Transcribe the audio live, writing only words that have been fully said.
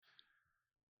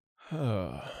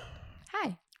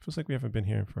Hi. Feels like we haven't been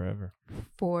here in forever.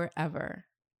 Forever.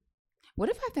 What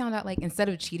if I found out, like, instead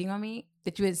of cheating on me,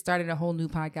 that you had started a whole new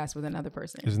podcast with another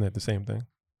person? Isn't that the same thing?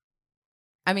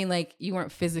 I mean, like, you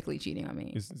weren't physically cheating on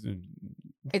me.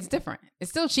 It's different. It's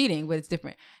still cheating, but it's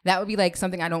different. That would be like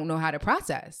something I don't know how to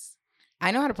process.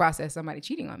 I know how to process somebody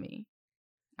cheating on me.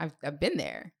 I've been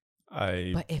there.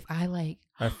 But if I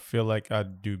feel like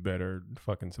I'd do better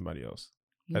fucking somebody else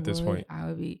at this point. I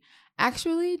would be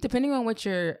actually, depending on what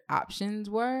your options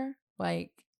were,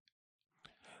 like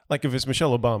if it's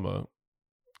Michelle Obama,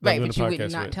 right? But you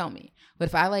would not tell me. But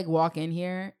if I like walk in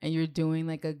here and you're doing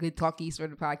like a good talky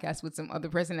sort of podcast with some other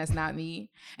person that's not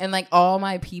me, and like all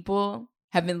my people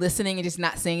have been listening and just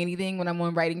not saying anything when I'm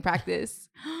on writing practice,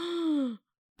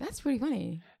 that's pretty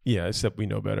funny. Yeah, except we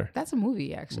know better. That's a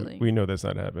movie, actually. We know that's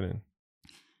not happening.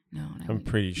 No, I'm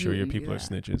pretty sure your people are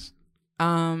snitches.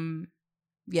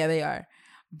 Yeah, they are.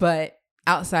 But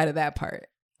outside of that part,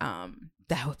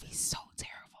 that would be so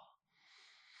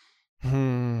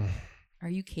terrible. Are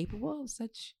you capable of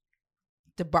such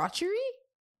debauchery?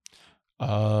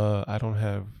 I don't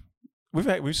have.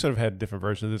 We've sort of had different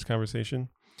versions of this conversation.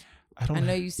 I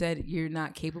know you said you're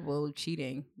not capable of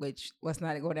cheating, which let's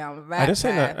not go down that. I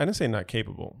didn't say not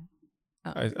capable.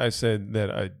 Oh. I said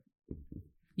that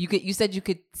You said you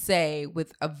could say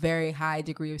with a very high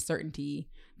degree of certainty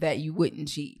that you wouldn't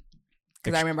cheat.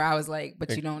 Because I remember I was like,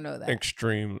 but you don't know that.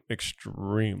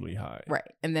 Extremely high.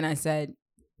 Right. And then I said,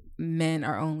 men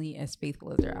are only as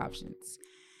faithful as their options.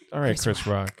 All right, Chris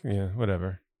Rock. Yeah,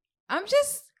 whatever. I'm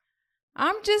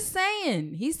just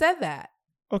saying. He said that.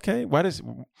 Okay. Why is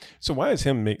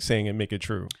him saying it make it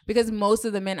true? Because most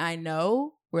of the men I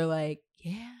know were like,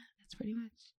 yeah, that's pretty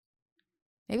much.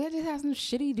 Maybe I just have some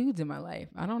shitty dudes in my life.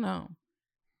 I don't know.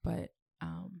 But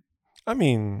I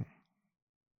mean,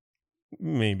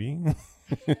 maybe.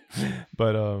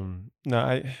 But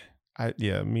no,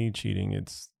 me cheating,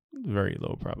 it's very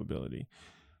low probability.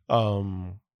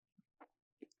 I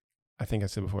think I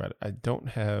said before, I don't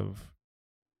have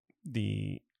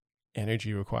the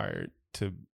energy required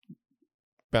to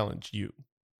balance you,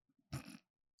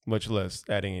 much less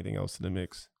adding anything else to the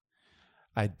mix.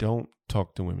 I don't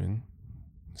talk to women,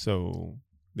 so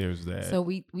there's that. So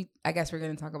we I guess we're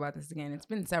going to talk about this again. It's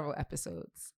been several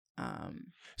episodes.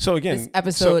 So again, this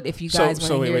episode, if you guys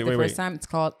want to hear it the first time, it's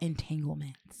called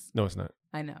Entanglements. No, it's not.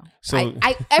 I know. So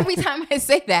I every time I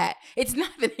say that, it's not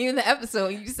the name of the episode.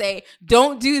 You say,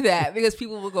 don't do that because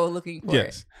people will go looking for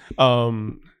it.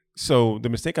 So the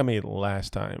mistake I made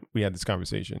last time we had this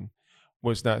conversation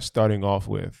was not starting off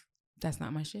with, that's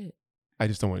not my shit. I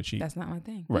just don't want to cheat. That's not my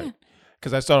thing. Right.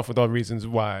 Because I start off with all the reasons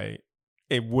why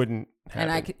it wouldn't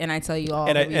happen. And I tell you all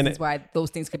the reasons why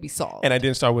those things could be solved. And I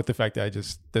didn't start with the fact that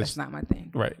that's not my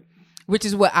thing. Right. Which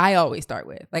is what I always start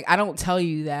with. Like, I don't tell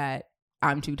you that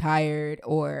I'm too tired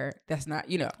or that's not,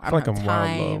 I don't have time.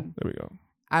 Wild low. There we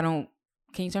go.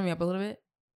 Can you turn me up a little bit?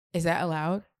 Is that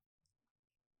allowed?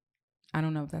 I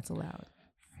don't know if that's allowed.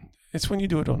 It's when you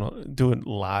do it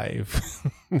live.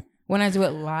 When I do it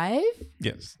live?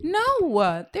 Yes. No.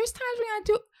 There's times when I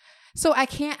do. So I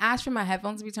can't ask for my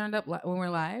headphones to be turned up when we're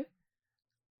live?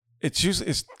 It's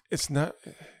usually, it's not,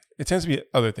 it tends to be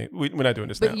other things. We're not doing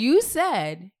this now. But you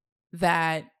said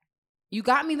that you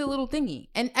got me the little thingy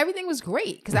and everything was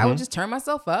great because I would just turn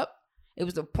myself up. It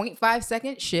was a 0.5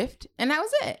 second shift and that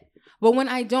was it. But when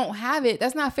I don't have it,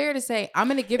 that's not fair to say, I'm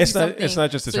going to give you something it's not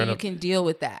just to so turn you up. can deal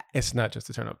with that. It's not just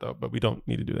to turn up though, but we don't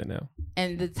need to do that now.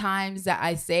 And the times that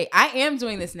I say, I am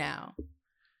doing this now.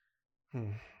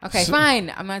 Okay,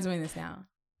 fine. I'm not doing this now.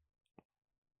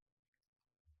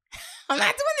 I'm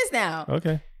not doing this now.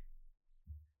 Okay.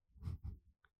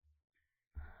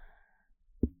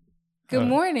 Good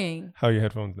morning. How are your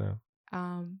headphones now?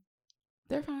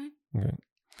 They're fine. Okay.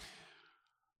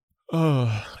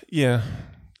 Oh, yeah.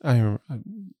 I don't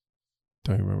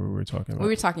remember what we were talking about. We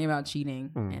were talking about cheating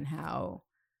and how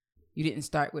you didn't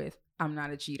start with, I'm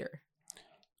not a cheater,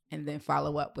 and then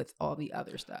follow up with all the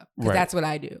other stuff. Because that's what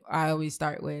I do. I always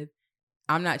start with,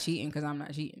 I'm not cheating because I'm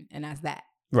not cheating. And that's that.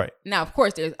 Right. Now, of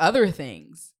course, there's other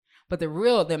things. But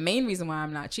the main reason why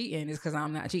I'm not cheating is because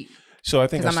I'm not cheating. So I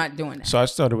think I'm not doing that. So I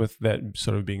started with that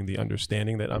sort of being the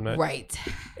understanding that I'm not. Right.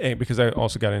 And because I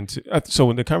also got into,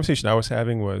 so the conversation I was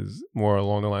having was more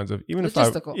along the lines of even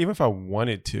if I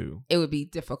wanted to, it would be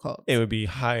difficult. It would be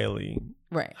highly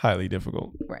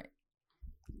difficult. Right.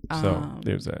 So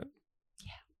there's that.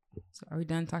 Yeah. So are we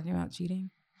done talking about cheating?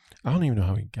 I don't even know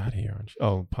how we got here.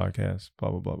 Podcast,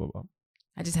 blah, blah, blah, blah, blah.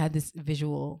 I just had this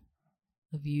visual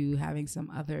of you having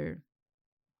some other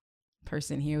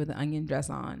person here with an onion dress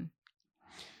on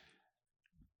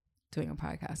doing a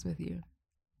podcast with you.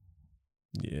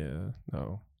 Yeah,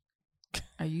 no.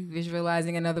 Are you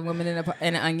visualizing another woman in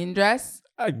an onion dress?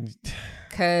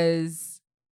 Because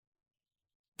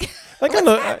like,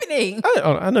 what's happening?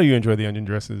 I know you enjoy the onion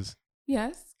dresses.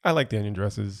 Yes. I like the onion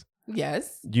dresses.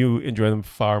 Yes. You enjoy them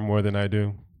far more than I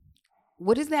do.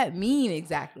 What does that mean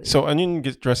exactly? So onion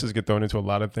dresses get thrown into a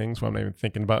lot of things, so I'm not even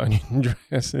thinking about onion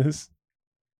dresses.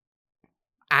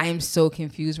 I'm so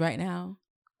confused right now.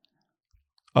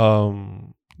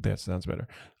 That sounds better.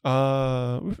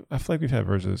 I feel like we've had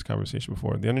versions of this conversation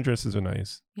before. The onion dresses are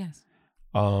nice. Yes.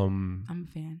 I'm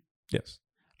a fan. Yes.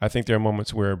 I think there are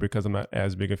moments where, because I'm not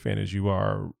as big a fan as you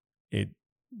are,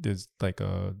 there's like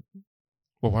a,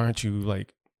 well, why aren't you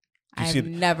like,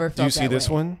 never felt that way. Do you see this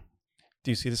one?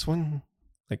 Do you see this one?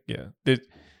 Like, yeah.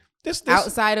 This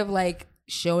outside of like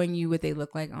showing you what they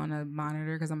look like on a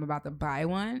monitor because I'm about to buy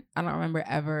one, I don't remember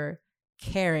ever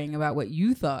caring about what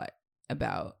you thought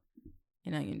about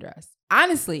an onion dress.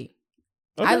 Honestly,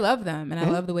 okay. I love them and I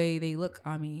love the way they look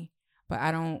on me, but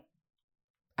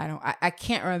I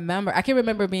can't remember. I can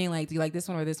remember being like, do you like this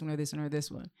one or this one or this one or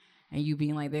this one? And you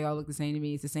being like, they all look the same to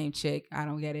me. It's the same chick. I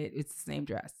don't get it. It's the same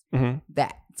dress.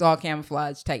 That. It's all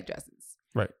camouflage type dresses.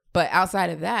 Right. But outside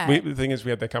of that. The thing is,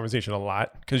 we have that conversation a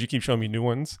lot because you keep showing me new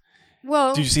ones.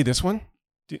 Well. Did you see this one?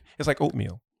 It's like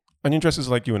oatmeal. Onion dresses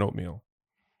are like you and oatmeal.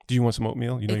 Do you want some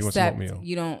oatmeal? You want some oatmeal.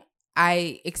 You don't.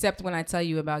 Except when I tell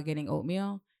you about getting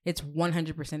oatmeal, it's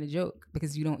 100% a joke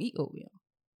because you don't eat oatmeal.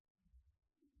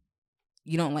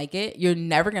 You don't like it. You're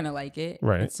never going to like it.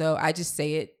 Right. And so I just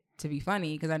say it to be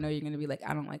funny because I know you're going to be like,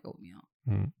 I don't like oatmeal.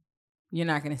 You're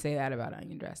not going to say that about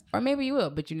onion dress. Or maybe you will,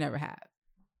 but you never have.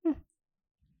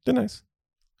 They're nice.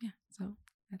 Yeah. So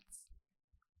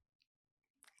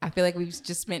I feel like we've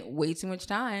just spent way too much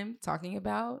time talking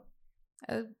about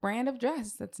a brand of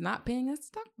dress that's not paying us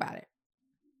to talk about it.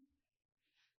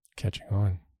 Catching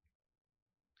on.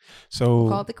 So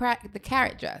call it the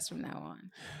carrot dress from now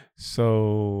on.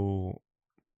 So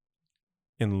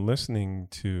in listening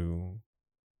to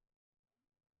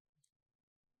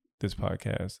this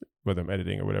podcast, whether I'm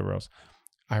editing or whatever else,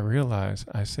 I realize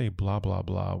I say blah blah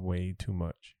blah way too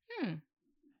much.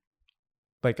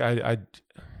 Like I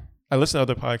listen to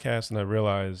other podcasts and I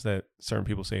realize that certain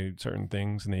people say certain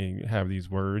things and they have these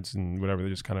words and whatever, they're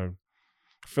just kind of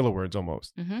filler words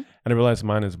almost. And I realize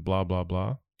mine is blah blah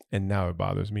blah, and now it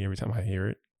bothers me every time I hear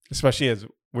it, especially as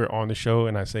we're on the show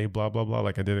and I say blah blah blah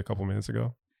like I did a couple minutes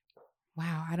ago.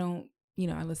 Wow, I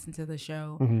listened to the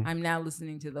show. I'm now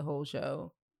listening to the whole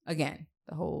show again.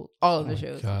 All of the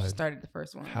shows. I started the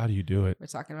first one. How do you do it? We're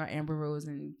talking about Amber Rose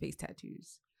and face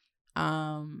tattoos.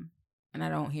 And I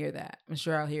don't hear that. I'm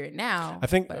sure I'll hear it now. I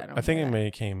think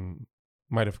it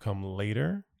might have come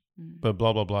later, but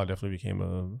blah blah blah definitely became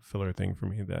a filler thing for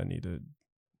me that I need to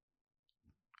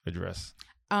address.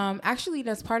 Actually,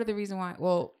 that's part of the reason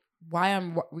why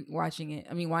I'm watching it.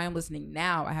 I mean, why I'm listening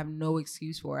now. I have no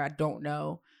excuse for it. I don't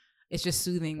know. It's just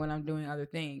soothing when I'm doing other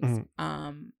things.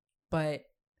 But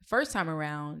first time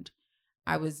around,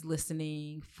 I was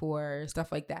listening for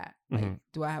stuff like that. Like,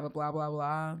 do I have a blah blah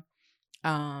blah?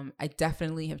 I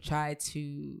definitely have tried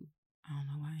to. I don't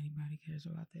know why anybody cares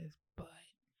about this, but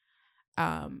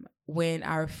when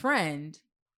our friend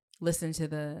listened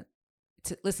to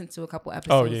a couple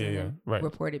episodes and right.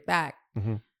 reported back,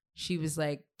 she was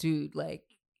like, "Dude, like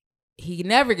he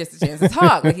never gets a chance to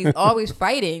talk. Like he's always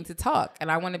fighting to talk."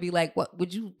 And I want to be like, "What?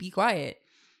 Would you be quiet?"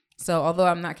 So although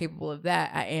I'm not capable of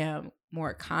that, I am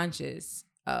more conscious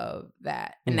of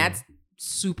that, and that's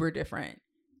super different.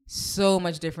 So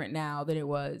much different now than it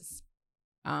was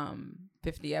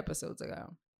 50 episodes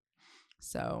ago.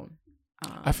 So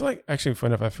I feel like, actually,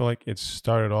 funny enough, I feel like it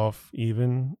started off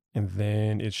even and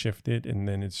then it shifted and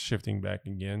then it's shifting back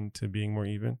again to being more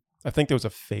even. I think there was a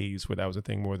phase where that was a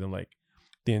thing more than like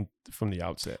from the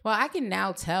outset. Well, I can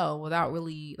now tell without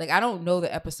really, like, I don't know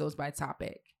the episodes by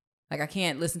topic. Like, I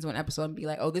can't listen to an episode and be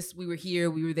like, oh, we were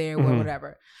here, we were there, or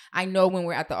whatever. I know when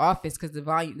we're at the office because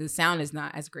the sound is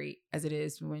not as great as it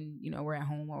is when, we're at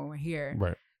home or when we're here.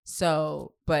 Right.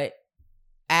 So, but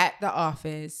at the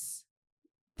office,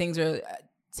 things are a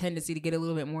tendency to get a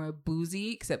little bit more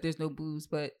boozy, except there's no booze,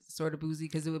 but sort of boozy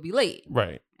because it would be late.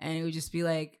 Right. And it would just be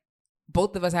like,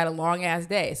 both of us had a long ass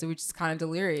day. So we're just kind of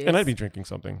delirious. And I'd be drinking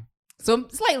something. So I'm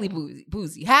slightly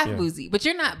boozy, half boozy, but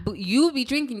you're not. You would be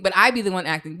drinking, but I'd be the one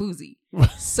acting boozy.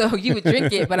 So you would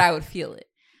drink it, but I would feel it.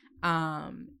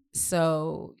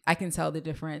 So I can tell the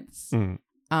difference. It's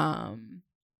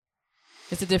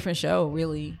a different show,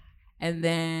 really. And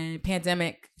then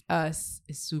Pandemic Us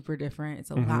is super different.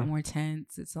 It's a lot more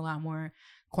tense. It's a lot more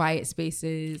quiet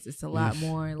spaces. It's a lot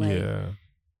more like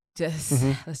Just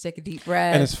let's take a deep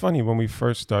breath. And it's funny, when we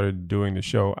first started doing the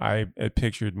show, I had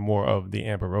pictured more of the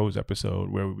Amber Rose episode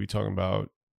where we'd be talking about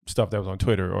stuff that was on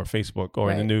Twitter or Facebook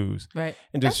or in the news. Right.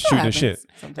 And just shooting the shit.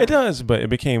 Sometimes. It does, but it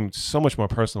became so much more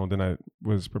personal than I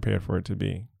was prepared for it to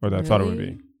be, or that I thought it would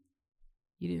be.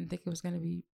 You didn't think it was going to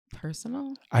be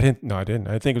personal? I didn't. No, I didn't.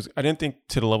 I didn't think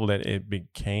to the level that it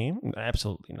became.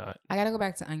 Absolutely not. I got to go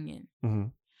back to Onion. Mm-hmm.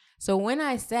 So when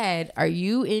I said, are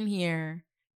you in here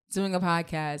doing a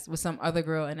podcast with some other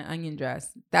girl in an onion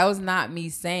dress, that was not me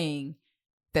saying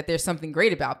that there's something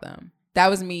great about them. That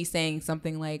was me saying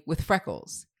something like with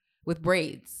freckles, with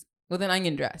braids, with an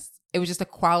onion dress. It was just a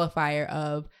qualifier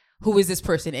of who is this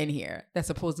person in here that's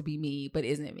supposed to be me but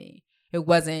isn't me. It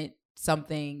wasn't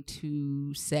something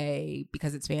to say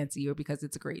because it's fancy or because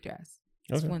it's a great dress.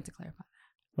 Just wanted to clarify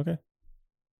that. Okay.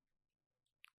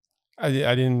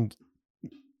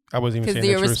 I wasn't even saying that. Because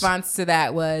your response to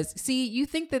that was, see, you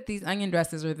think that these onion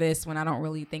dresses are this when I don't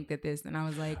really think that this. And I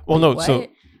was like, well, no, what? So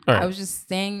right. I was just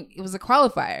saying it was a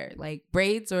qualifier, like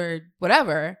braids or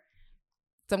whatever.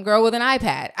 Some girl with an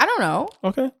iPad. I don't know.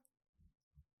 Okay.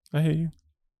 I hear you.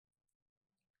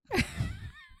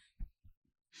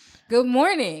 Good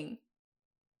morning.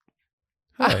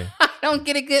 Hi. I don't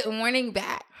get a good morning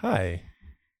back. Hi.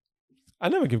 I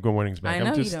never give good mornings back. I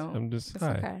know you don't. I'm just It's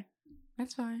hi. Okay.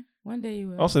 That's fine. One day you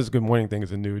will. Also, this good morning thing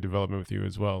is a new development with you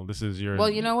as well. This is your. Well,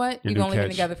 you know what? We've only been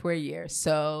together for a year.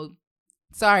 So,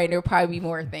 sorry, there'll probably be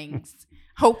more things.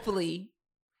 Hopefully.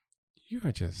 You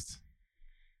are just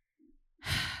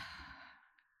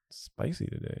spicy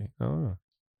today. I don't know.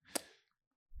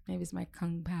 Maybe it's my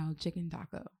Kung Pao chicken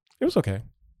taco. It was okay.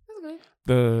 It was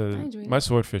good. My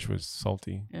swordfish was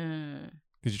salty.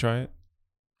 Did you try it?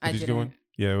 Did you get one?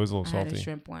 Yeah, it was a little salty. I had a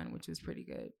shrimp one, which was pretty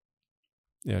good.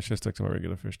 Yeah, I should have stuck to my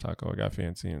regular fish taco. I got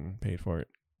fancy and paid for it.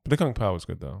 But the Kung Pao was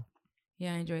good, though.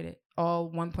 Yeah, I enjoyed it.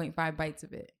 All 1.5 bites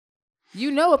of it.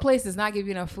 You know a place does not give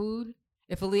you enough food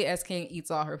if Aaliyah S. King eats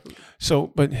all her food.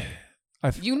 So, but...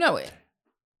 you know it.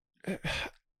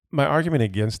 My argument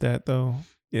against that, though,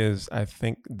 is I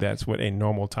think that's what a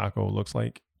normal taco looks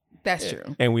like. That's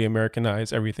true. And we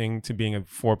Americanize everything to being a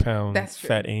 4-pound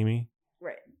fat Amy.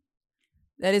 Right.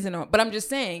 That isn't all. But I'm just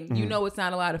saying, you know it's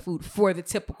not a lot of food for the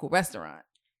typical restaurant.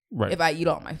 Right. If I eat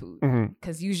all my food.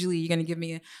 Because usually you're going to give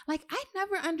me I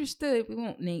never understood, we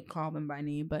won't call them by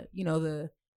name, but you know, the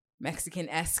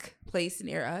Mexican-esque place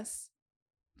near us.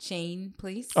 Chain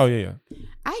place. Oh, yeah.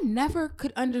 I never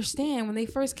could understand when they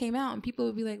first came out and people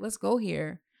would be like, let's go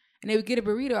here. And they would get a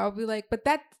burrito. I would be like, but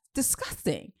that's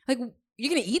disgusting. Like, you're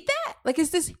going to eat that? Like,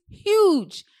 it's this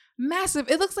huge, massive.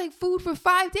 It looks like food for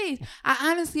 5 days.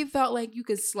 I honestly felt like you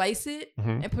could slice it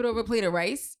and put over a plate of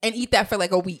rice and eat that for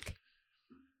like a week.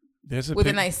 With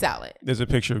a nice salad. There's a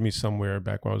picture of me somewhere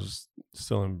back when I was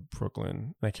still in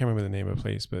Brooklyn. I can't remember the name of the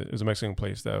place, but it was a Mexican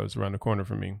place that was around the corner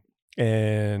from me.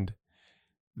 And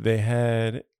they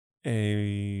had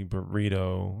a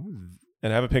burrito.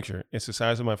 And I have a picture. It's the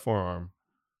size of my forearm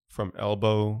from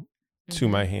elbow to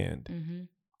my hand.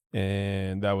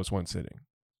 And that was one sitting.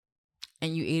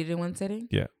 And you ate it in one sitting?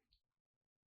 Yeah.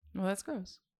 Well, that's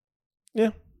gross.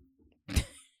 Yeah.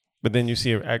 But then you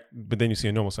see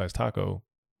a normal sized taco.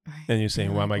 Right. And you're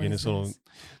saying, why am I getting this little?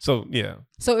 So, yeah.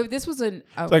 So if this was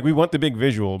like, we want the big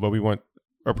visual, but we want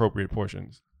appropriate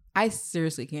portions. I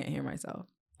seriously can't hear myself.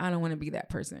 I don't want to be that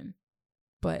person.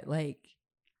 But, like,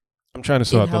 I'm trying to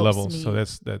sort out the levels. So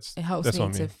that's it helps that's me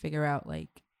on me to figure out, like,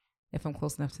 if I'm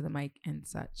close enough to the mic and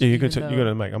such. Yeah, you go to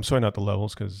the mic. I'm sorting out the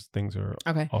levels because things are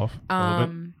off a little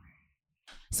bit.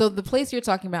 So the place you're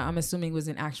talking about, I'm assuming, was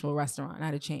an actual restaurant,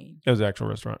 not a chain. It was an actual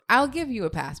restaurant. I'll give you a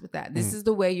pass with that. This is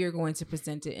the way you're going to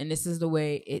present it, and this is the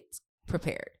way it's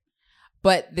prepared.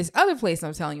 But this other place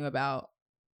I'm telling you about,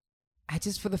 I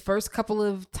just, for the first couple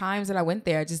of times that I went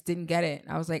there, I just didn't get it.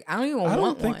 I was like, I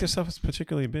don't think this stuff is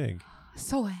particularly big.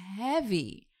 So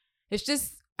heavy. It's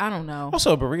just, I don't know.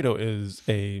 Also, a burrito is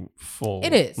a full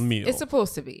meal. It's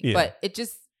supposed to be, but it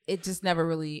just never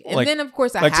really. And then of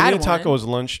course I had one. Like taco is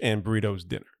lunch and burritos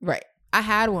dinner. Right. I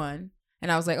had one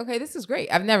and I was like, okay, this is great.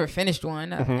 I've never finished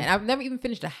one, and I've never even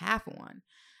finished a half one.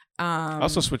 I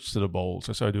also switched to the bowls.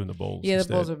 I started doing the bowls. Yeah,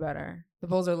 instead. The bowls are better. The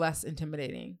bowls are less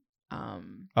intimidating. I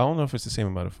don't know if it's the same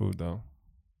amount of food though.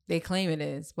 They claim it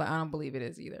is, but I don't believe it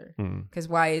is either. Because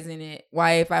why isn't it?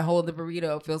 Why if I hold the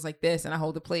burrito, it feels like this, and I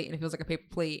hold the plate, and it feels like a paper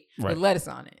plate with lettuce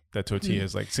on it? That tortilla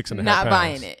is like 6.5 Not pounds.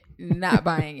 buying it. Not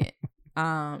buying it.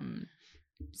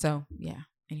 So yeah.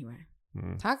 Anyway,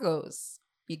 tacos.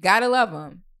 You gotta love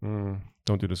them.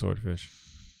 Don't do the swordfish.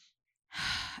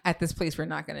 At this place we're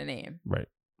not gonna name. Right.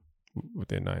 With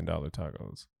their $9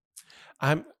 tacos.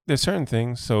 There's certain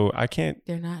things, so I can't.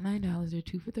 They're not $9. They're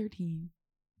 2 for $13.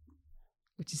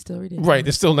 which is still ridiculous. Right,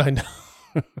 it's still $9.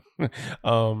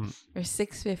 Or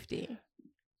 $6.50.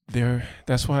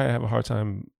 That's why I have a hard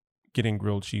time getting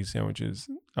grilled cheese sandwiches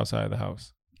outside of the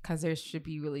house. Because they should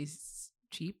be really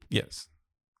cheap. Yes,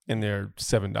 and they're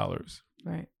 $7.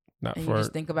 Right. Not and for you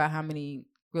just think about how many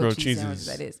grilled cheese sandwiches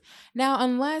that is. Now,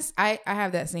 unless I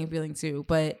have that same feeling too,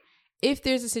 but if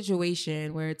there's a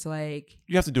situation where it's like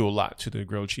you have to do a lot to the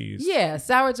grilled cheese. Yeah,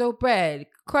 sourdough bread,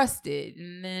 crusted,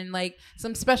 and then like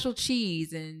some special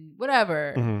cheese and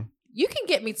whatever. Mm-hmm. You can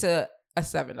get me to a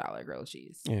 $7 grilled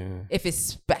cheese. Yeah. If it's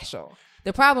special.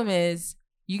 The problem is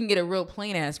you can get a real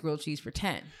plain ass grilled cheese for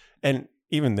 $10. And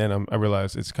even then, I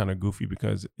realize it's kind of goofy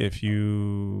because if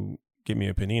you get me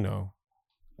a panino,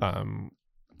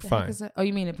 fine. Oh,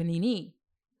 you mean a panini?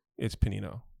 It's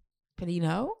panino.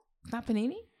 Panino? It's not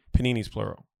panini? Panini's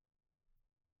plural.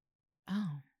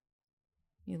 Oh.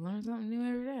 You learn something new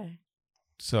every day.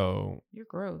 So. You're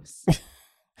gross.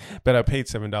 But I paid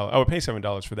 $7. I would pay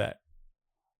 $7 for that.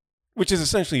 Which is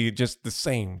essentially just the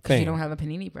same thing. You don't have a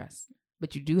panini press.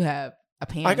 But you do have a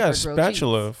pan. I got a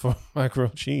spatula for my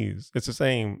grilled cheese. It's the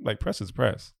same, like press is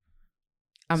press.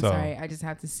 I'm sorry. I just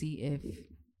have to see if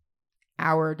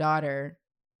our daughter,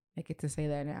 I get to say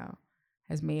that now,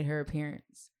 has made her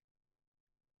appearance.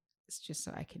 It's just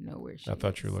so I can know where she is. I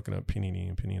thought you were looking up panini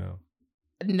and panino.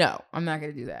 No, I'm not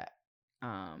going to do that.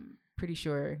 Pretty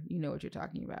sure you know what you're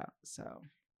talking about. So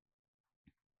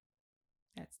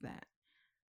that's that.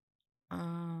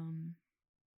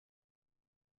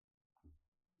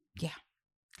 Yeah.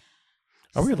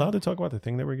 Are we allowed to talk about the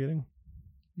thing that we're getting?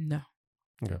 No.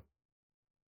 Okay.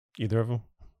 Either of them?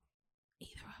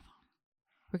 Either of them.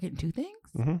 We're getting 2 things?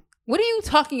 Mm-hmm. What are you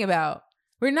talking about?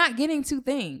 We're not getting 2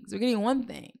 things. We're getting 1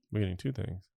 thing. We're getting 2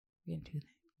 things. We're getting 2 things.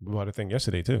 We bought a thing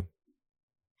yesterday, too.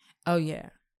 Oh, yeah.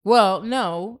 Well,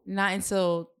 no, not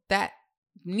until that.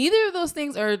 Neither of those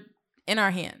things are in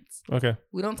our hands. Okay.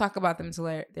 We don't talk about them until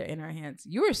they're in our hands.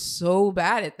 You are so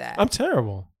bad at that. I'm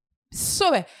terrible.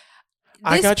 So bad.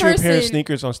 I got you a pair of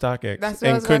sneakers on StockX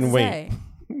and couldn't wait.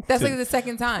 That's like the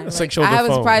second time. Like, I have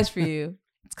a surprise for you.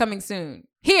 It's coming soon.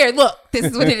 Here, look. This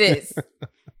is what it is.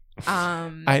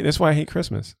 That's why I hate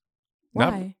Christmas.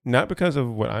 Why? Not because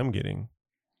of what I'm getting.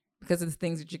 Because of the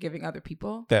things that you're giving other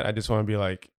people? That I just want to be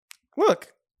like,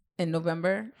 look. In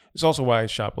November? It's also why I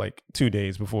shop like 2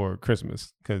 days before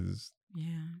Christmas because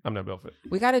I'm not built for it.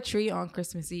 We got a tree on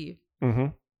Christmas Eve. Mm-hmm.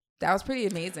 That was pretty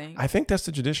amazing. I think that's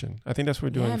the tradition. I think that's what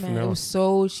we're doing from now on. It was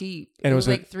so cheap. And it was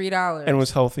like $3. And it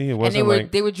was healthy. It wasn't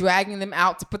and they were dragging them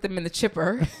out to put them in the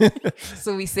chipper.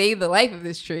 So we saved the life of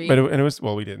this tree. But it was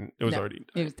we didn't. It was already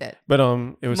it was dead. But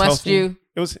it was Must healthy. you?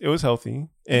 It was healthy.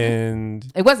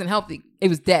 And it wasn't healthy. It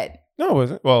was dead. No, it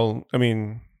wasn't. Well, I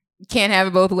mean, you can't have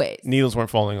it both ways. Needles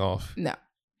weren't falling off. No.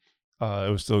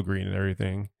 It was still green and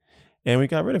everything. And we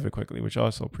got rid of it quickly, which I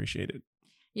also appreciated.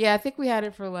 Yeah, I think we had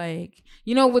it for like,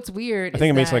 you know what's weird? I think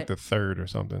it makes like the 3rd or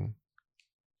something.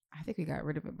 I think we got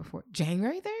rid of it before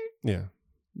January 3rd? Yeah.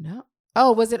 No.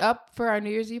 Oh, was it up for our New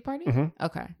Year's Eve party? Mm-hmm.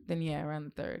 Okay. Then yeah, around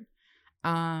the 3rd.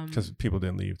 Because people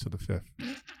didn't leave till the 5th.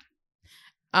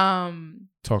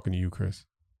 Talking to you, Chris.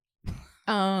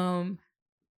 What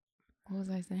was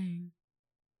I saying?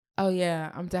 Oh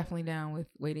yeah, I'm definitely down with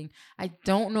waiting. I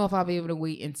don't know if I'll be able to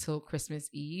wait until Christmas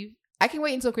Eve. I can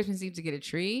wait until Christmas Eve to get a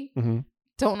tree. Mm-hmm.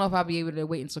 Don't know if I'll be able to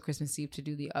wait until Christmas Eve to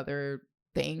do the other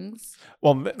things.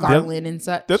 Well, garland and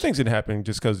such. The things didn't happen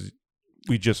just because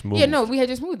we just moved. Yeah, no, we had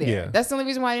just moved there. Yeah. That's the only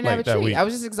reason why I didn't have a tree. Week. I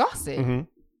was just exhausted. Mm-hmm.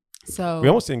 So we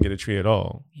almost didn't get a tree at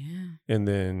all. Yeah. And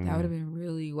then that would have been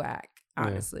really whack,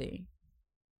 honestly. Yeah.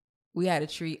 We had a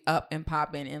tree up and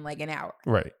popping in like an hour.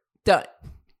 Right. Done.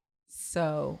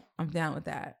 So I'm down with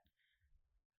that.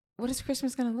 What is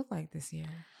Christmas going to look like this year?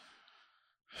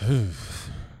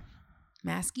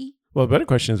 Masky? Well, the better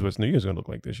question is what's New Year's going to look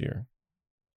like this year?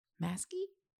 Masky?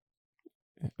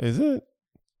 Is it?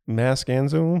 Mask and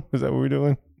Zoom? Is that what we're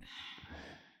doing?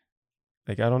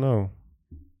 Like, I don't know.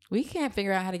 We can't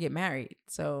figure out how to get married.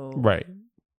 So. Right.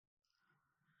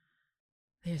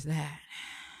 There's that.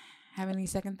 Have any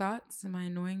second thoughts? Am I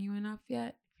annoying you enough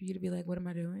yet for you to be like, what am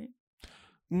I doing?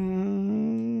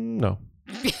 No.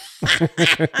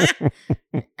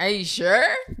 Are you sure?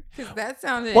 Because that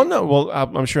sounded. Well, no. Well,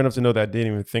 I'm sure enough to know that I didn't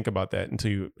even think about that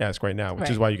until you ask right now, which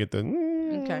is why you get the.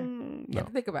 Okay. No. You have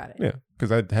to think about it. Yeah,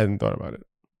 because I hadn't thought about it.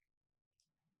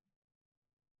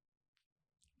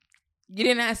 You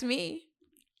didn't ask me.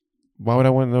 Why would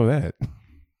I want to know that?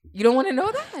 You don't want to know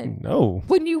that? No.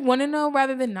 Wouldn't you want to know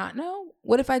rather than not know?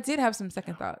 What if I did have some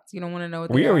second thoughts? You don't want to know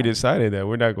what we already decided that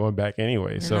we're not going back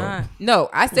anyway. No,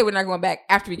 I said we're not going back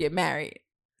after we get married.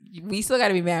 We still got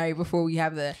to be married before we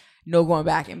have the no going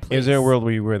back in place. Is there a world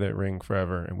where you wear that ring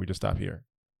forever and we just stop here?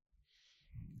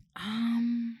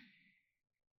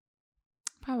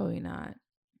 Probably not.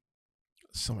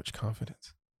 So much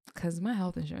confidence. Because my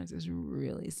health insurance is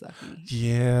really sucky.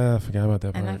 Yeah, I forgot about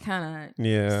that part. And I kind of...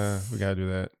 Yeah, we got to do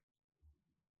that.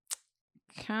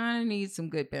 Kind of need some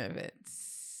good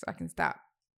benefits so I can stop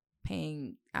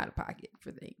paying out of pocket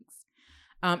for things.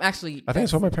 Actually... I think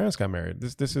that's why my parents got married.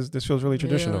 This feels really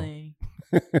traditional. Really?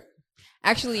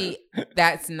 Actually,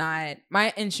 that's not...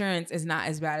 My insurance is not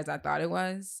as bad as I thought it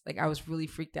was. Like, I was really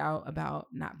freaked out about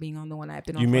not being on the one I've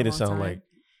been on. You made it sound like...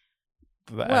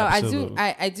 Well,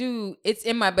 I do. It's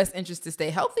in my best interest to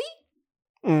stay healthy.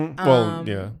 Well,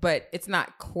 yeah. But it's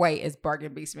not quite as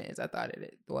bargain basement as I thought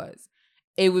it was.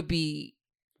 It would be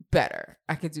better.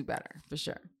 I could do better for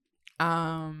sure.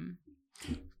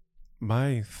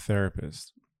 My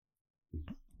therapist.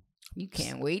 You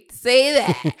can't wait to say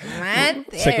that. My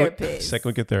therapist. Second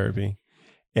week of therapy.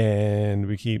 And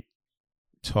we keep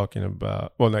talking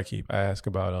about, well, not keep, I ask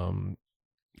about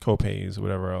co-pays or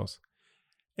whatever else.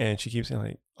 And she keeps saying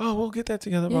like, oh, we'll get that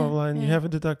together, blah, blah, blah. And you have a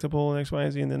deductible and X, Y,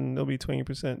 and Z, and then there'll be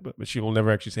 20%. But she will never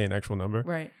actually say an actual number.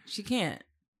 Right. She can't.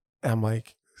 And I'm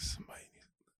like,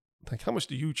 like, how much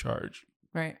do you charge?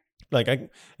 Right. Like, if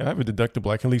I have a deductible,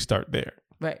 I can at least start there.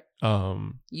 Right.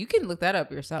 You can look that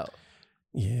up yourself.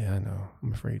 Yeah, I know.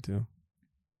 I'm afraid to.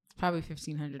 It's probably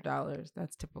 $1,500.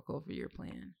 That's typical for your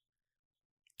plan.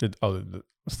 I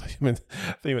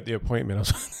think with the appointment, I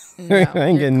was I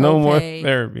ain't getting no more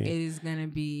therapy. It is going to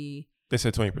be... They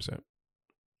said 20%.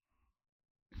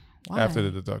 Why? After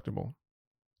the deductible.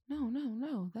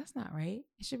 No. That's not right.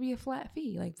 It should be a flat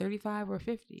fee, like $35 or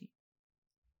 $50.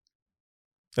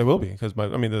 It will be because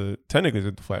technically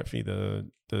it's a flat fee. The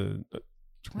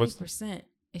 20%.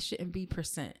 It shouldn't be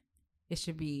percent. It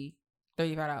should be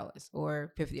 $35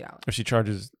 or $50. If she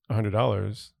charges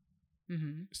 $100,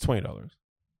 it's $20.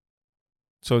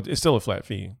 So it's still a flat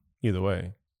fee either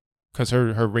way, because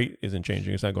her rate isn't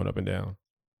changing. It's not going up and down.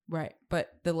 Right,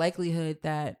 but the likelihood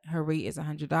that her rate is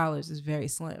 $100 is very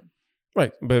slim.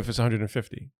 Right, but if it's $150,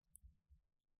 if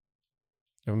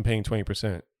I'm paying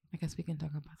 20%, I guess we can talk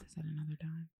about this at another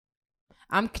time.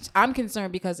 I'm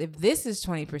concerned because if this is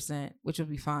 20%, which will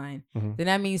be fine, then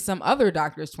that means some other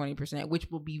doctor is 20%, which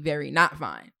will be very not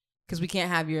fine, because we can't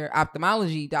have your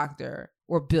ophthalmology doctor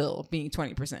or bill being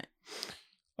 20%.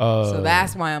 So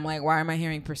that's why I'm like, why am I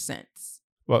hearing percents?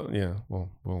 Well, yeah,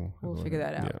 we'll figure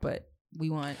that out. Yeah. But we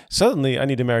want... Suddenly, I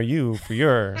need to marry you for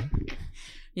your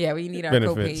yeah, we need our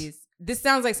copays. This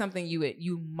sounds like something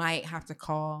you might have to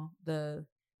call the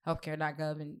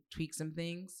healthcare.gov and tweak some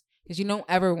things, because you don't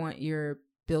ever want your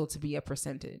bill to be a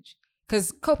percentage.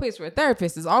 Because copays for a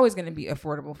therapist is always going to be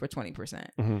affordable for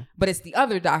 20%. But it's the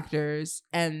other doctors,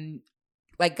 and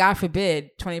like, God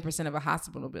forbid, 20% of a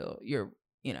hospital bill you're,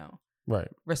 right,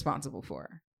 responsible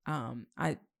for.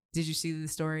 Did you see the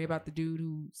story about the dude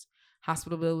whose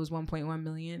hospital bill was $1.1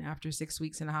 million after 6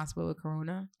 weeks in the hospital with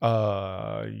corona?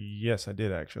 Yes, I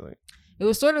did actually. It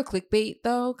was sort of clickbait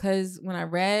though, because when I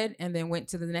read and then went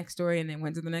to the next story and then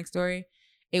went to the next story,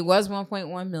 it was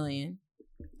 $1.1 million.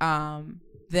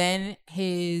 Then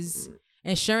his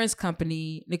insurance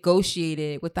company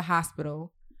negotiated with the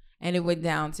hospital, and it went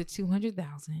down to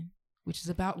 $200,000, which is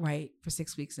about right for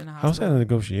 6 weeks in the hospital. How's that a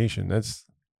negotiation? That's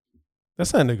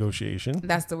not a negotiation.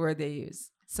 That's the word they use.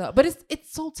 So, but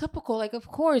it's so typical. Like, of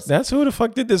course. That's who the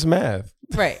fuck did this math.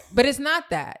 Right. But it's not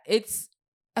that. It's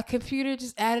a computer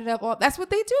just added up all. That's what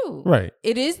they do. Right.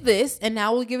 It is this, and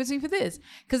now we'll give it to you for this.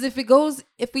 Because if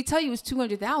we tell you it's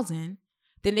 $200,000,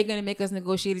 then they're going to make us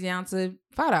negotiate it down to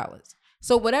 $5.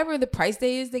 So whatever the price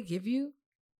they is they give you,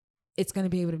 it's going to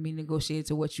be able to be negotiated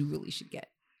to what you really should get.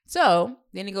 So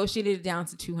they negotiated it down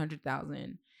to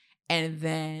 $200,000. And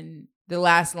then the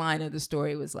last line of the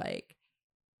story was like,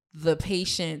 the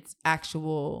patient's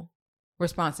actual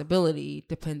responsibility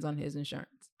depends on his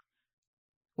insurance,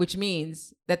 which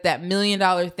means that $1 million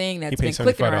thing that's been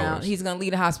clicking around, he's going to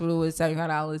leave the hospital with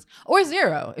 $75 or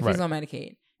 $0 if he's on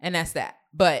Medicaid. And that's that.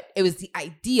 But it was the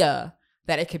idea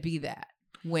that it could be that,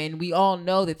 when we all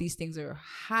know that these things are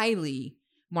highly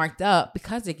marked up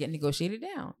because they get negotiated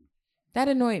down. That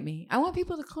annoyed me. I want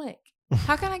people to click.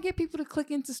 How can I get people to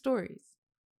click into stories?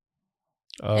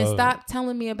 And stop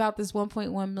telling me about this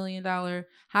 $1.1 million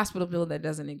hospital bill that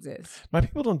doesn't exist. My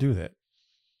people don't do that.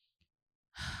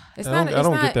 I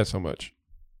don't get that so much.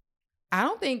 I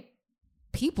don't think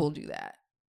people do that.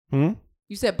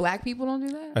 You said black people don't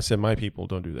do that? I said my people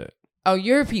don't do that. Oh,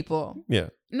 your people? Yeah.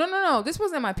 No. This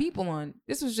wasn't my people on.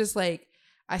 This was just like,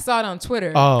 I saw it on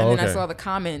Twitter. And then I saw the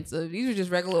comments. These were just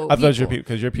regular old people. I thought your people,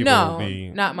 because your people would be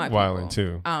not my wilding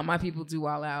people. too. My people do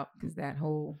wild out because that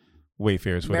whole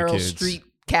Wayfair's for Meryl the kids. Streep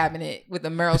cabinet with a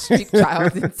Meryl Streep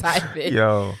child inside of it.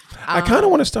 Yo, I kind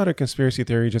of want to start a conspiracy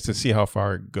theory just to see how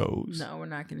far it goes. No, we're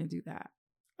not going to do that.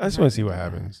 I just want to see what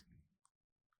happens.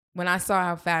 When I saw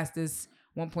how fast this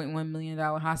 $1.1 million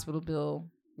hospital bill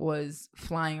was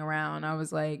flying around, I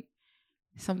was like,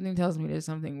 something tells me there's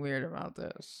something weird about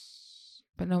this.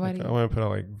 But nobody. I want to put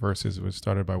out like verses was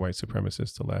started by white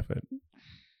supremacists to laugh at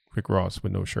Rick Ross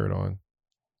with no shirt on.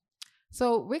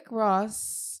 So Rick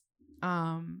Ross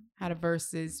had a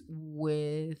verses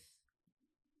with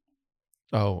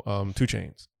 2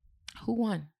 Chainz. Who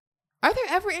won? Are there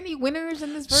ever any winners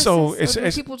in this versus? So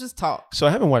it's people just talk. So I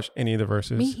haven't watched any of the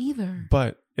verses. Me either.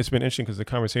 But it's been interesting because the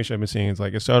conversation I've been seeing is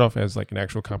like it started off as like an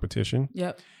actual competition.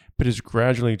 Yep. But it's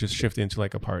gradually just shifted into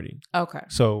like a party. Okay.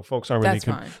 So folks aren't really.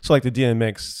 Fine. So like the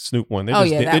DMX Snoop one,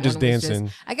 they're just dancing.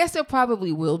 I guess there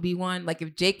probably will be one. Like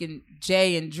if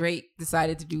Jay and Drake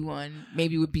decided to do one,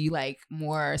 maybe it would be like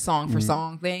more song for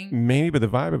song thing. Maybe, but the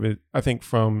vibe of it, I think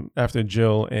from after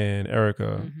Jill and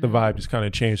Erica, the vibe just kind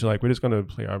of changed. So like we're just gonna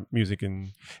play our music, and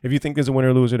if you think there's a winner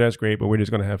or loser, that's great. But we're just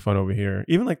gonna have fun over here.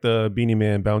 Even like the Beanie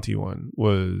Man Bounty one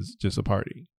was just a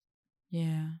party.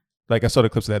 Yeah. Like I saw the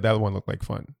clips of that. That one looked like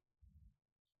fun.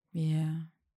 Yeah.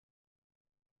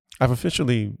 I've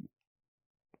officially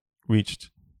reached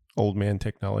old man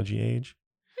technology age.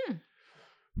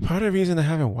 Part of the reason I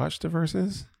haven't watched the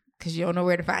verses, because you don't know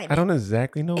where to find them. I don't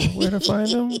exactly know where to find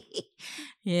them.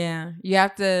 Yeah. You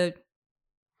have to.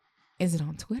 Is it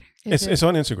on Twitter? It's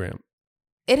on Instagram.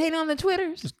 It ain't on the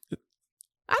Twitters.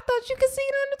 I thought you could see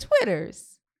it on the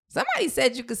Twitters. Somebody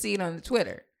said you could see it on the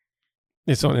Twitter.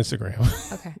 It's on Instagram.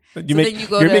 Okay.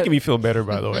 You're making me feel better,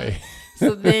 by the way.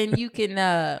 So then you can,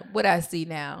 what I see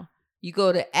now, you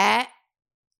go to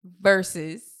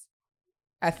 @versus,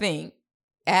 I think,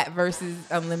 @versus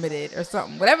unlimited or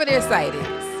something, whatever their site is.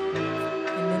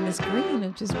 And then the screen will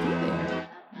just be there.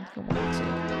 You can watch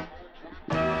it.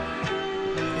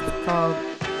 It's called.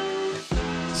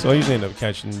 So I usually end up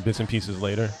catching bits and pieces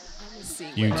later. Let's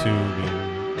see. YouTube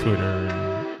and Twitter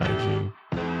and IG.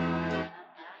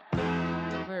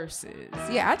 Versus.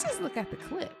 Yeah, I just look at the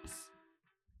clips.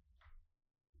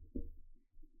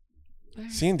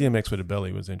 Seeing DMX with a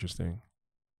belly was interesting.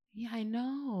 Yeah, I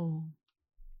know.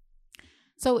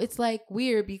 So it's like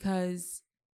weird because,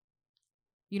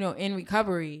 in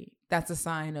recovery, that's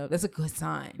a good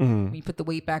sign. When you put the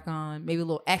weight back on, maybe a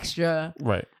little extra.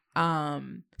 Right.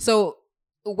 So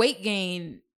weight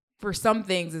gain for some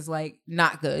things is like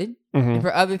not good. And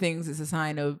for other things, it's a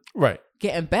sign of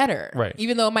getting better. Right.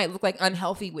 Even though it might look like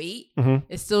unhealthy weight,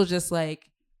 it's still just like,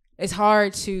 it's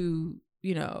hard to,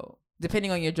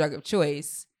 depending on your drug of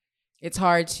choice, it's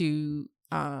hard to.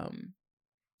 I mean,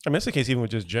 that's the case even with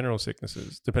just general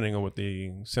sicknesses, depending on what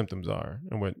the symptoms are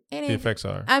and what the effects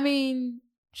are. I mean,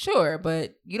 sure,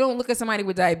 but you don't look at somebody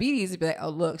with diabetes and be like, "Oh,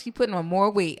 look, she's putting on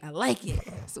more weight. I like it.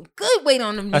 Some good weight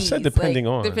on them knees." I said depending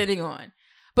on.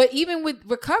 But even with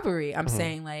recovery, I'm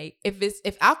saying like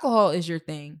if alcohol is your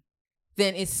thing,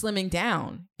 then it's slimming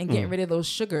down and getting rid of those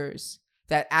sugars.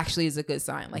 That actually is a good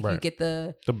sign. Like you get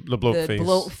the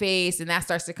bloat face and that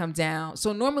starts to come down.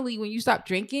 So normally when you stop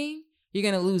drinking, you're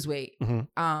going to lose weight.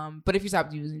 But if you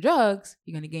stop using drugs,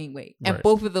 you're going to gain weight. And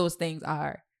both of those things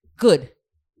are good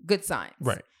signs.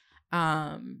 Right.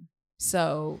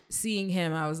 So seeing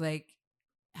him, I was like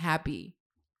happy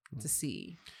to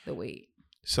see the weight.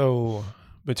 So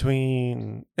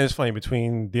between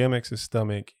DMX's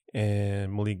stomach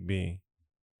and Malik B.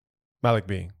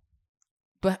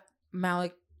 But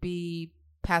Malik B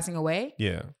passing away?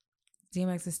 Yeah.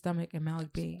 DMX's stomach and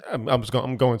Malik B. I'm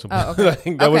going to. Oh,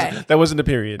 okay. that wasn't the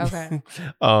period. Okay.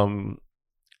 I'm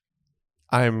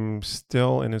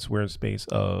still in this weird space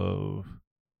of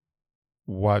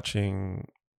watching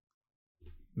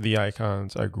the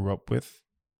icons I grew up with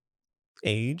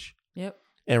age. Yep.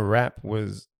 And rap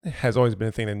has always been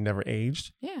a thing that never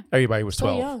aged. Yeah. Everybody was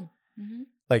 12. So young.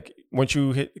 Like once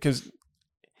you hit, because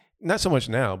not so much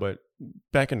now, but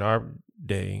back in our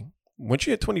day, once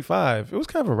you hit 25, it was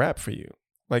kind of a wrap for you.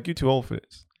 Like, you're too old for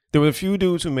this. There were a few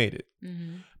dudes who made it.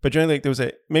 But generally, like, there was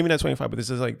maybe not 25, but this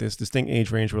is like this distinct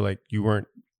age range where like you weren't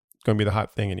going to be the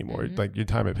hot thing anymore. Like your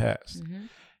time had passed.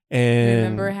 And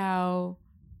remember how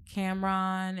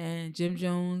Cameron and Jim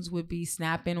Jones would be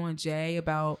snapping on Jay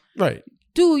about,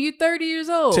 dude, you're 30 years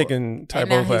old. Taking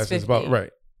typo classes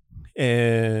about,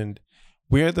 And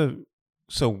we're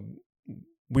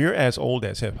as old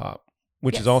as hip hop,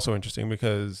 which is also interesting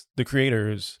because the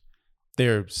creators,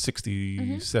 they're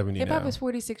 60, 70 hip hop now. is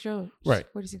 46 years old. Right.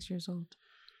 46 years old.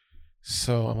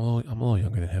 So I'm a little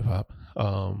younger than hip hop.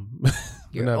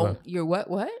 You're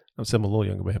what? I'm saying I'm a little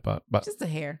younger than hip hop. Just a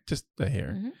hair.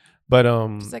 But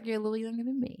just like you're a little younger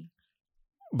than me.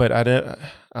 But I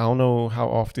don't know how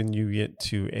often you get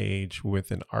to age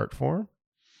with an art form.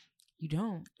 You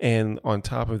don't. And on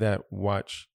top of that,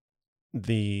 watch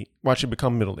it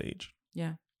become middle age.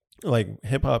 Yeah. Like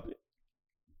hip hop,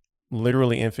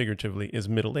 literally and figuratively, is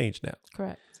middle age now.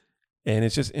 Correct. And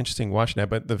it's just interesting watching that.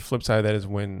 But the flip side of that is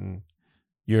when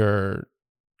your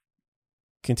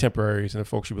contemporaries and the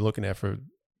folks you've been looking at for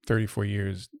 34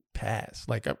 years pass,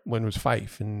 like when it was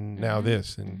Phife and now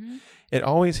this, and it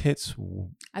always hits.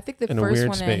 I think the first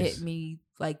one that hit me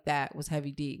like that was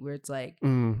Heavy D, where it's like,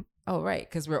 oh, right,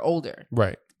 because we're older.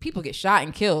 Right. People get shot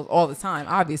and killed all the time,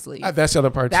 obviously. That's the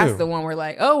other part, too. That's the one where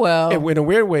like, oh, well. And in a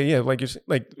weird way, yeah, like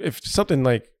if something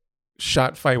like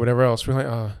shot, fight, whatever else, we're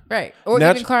like, right. Or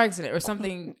even car accident or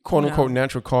something. Quote unquote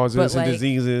natural causes and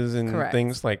diseases and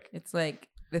things like. It's like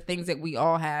the things that we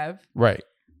all have. Right.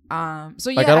 So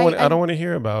yeah. Like I don't want to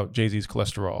hear about Jay-Z's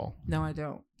cholesterol. No, I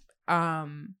don't.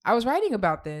 I was writing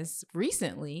about this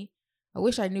recently. I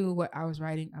wish I knew what I was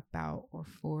writing about or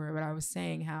for, but I was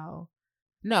saying how.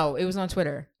 No, it was on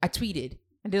Twitter. I tweeted.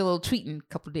 I did a little tweeting a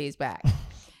couple of days back.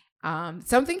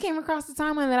 Something came across the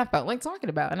timeline that I felt like talking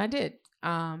about, and I did.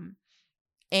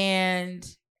 And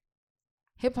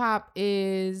hip hop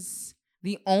is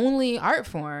the only art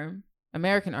form,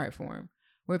 American art form,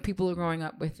 where people are growing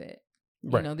up with it.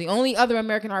 Right. You know, the only other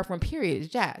American art form, period, is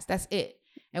jazz. That's it.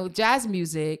 And with jazz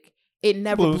music, it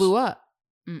never blew up.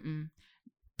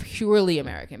 Purely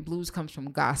American. Blues comes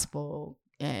from gospel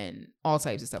and all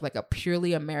types of stuff. Like a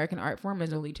purely American art form,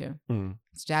 there's only two.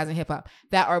 It's jazz and hip hop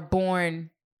that are born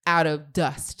out of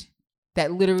dust,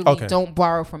 that literally don't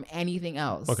borrow from anything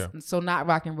else. Okay. So not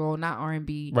rock and roll, not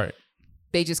R&B. Right.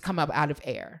 They just come up out of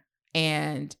air.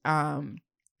 And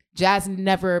jazz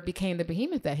never became the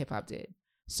behemoth that hip hop did.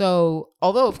 So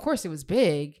although of course it was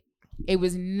big, it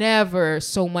was never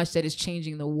so much that it's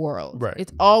changing the world. Right.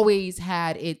 It's always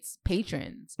had its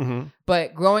patrons.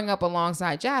 But growing up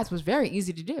alongside jazz was very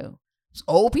easy to do. It's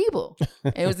old people.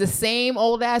 It was the same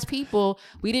old ass people.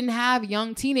 We didn't have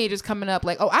young teenagers coming up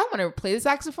like, oh, I want to play the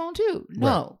saxophone too.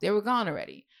 No, they were gone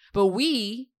already. But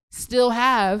we still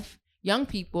have young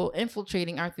people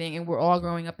infiltrating our thing, and we're all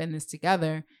growing up in this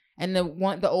together. And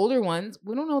the older ones,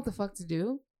 we don't know what the fuck to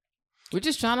do. We're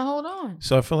just trying to hold on.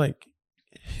 So I feel like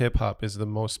hip hop is the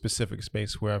most specific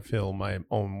space where I feel my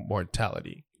own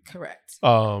mortality. Correct.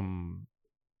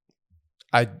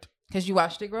 Because you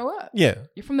watched it grow up. Yeah.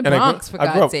 You're from the Bronx, for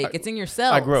God's sake. It's in your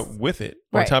cells. I grew up with it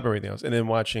on top of everything else. And then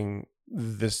watching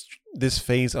this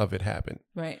phase of it happen.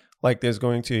 Right. Like there's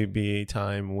going to be a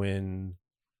time when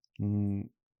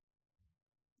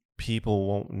people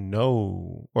won't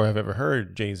know or have ever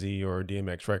heard Jay-Z or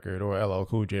DMX record or LL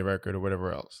Cool J record or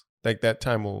whatever else. Like that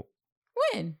time will...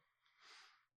 When?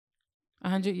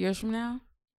 100 years from now?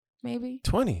 Maybe?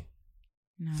 20.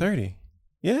 No. 30.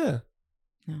 Yeah.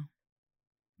 No.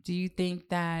 Do you think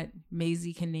that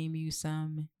Maisie can name you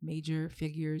some major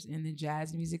figures in the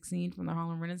jazz music scene from the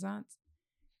Harlem Renaissance?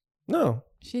 No.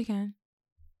 She can.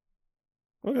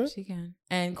 Okay. She can.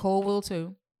 And Cole will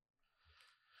too.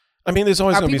 I mean, there's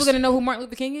always going to be... Are people going to know who Martin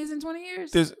Luther King is in 20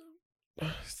 years? It's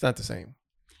not the same.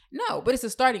 No, but it's a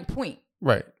starting point.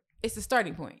 Right. It's a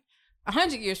starting point.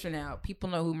 100 years from now, people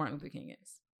know who Martin Luther King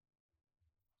is.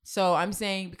 So I'm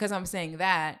saying, because I'm saying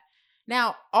that,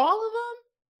 now all of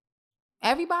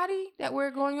them, everybody that we're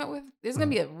growing up with, there's going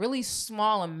to be a really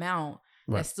small amount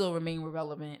that still remain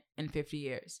relevant in 50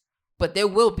 years. But there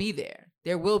will be there.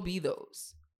 There will be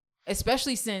those.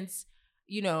 Especially since,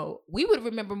 you know, we would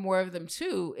remember more of them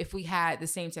too if we had the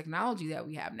same technology that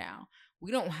we have now. We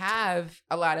don't have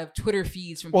a lot of Twitter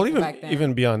feeds from people back then.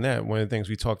 Even beyond that, one of the things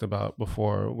we talked about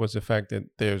before was the fact that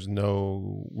there's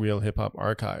no real hip hop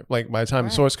archive. Like by the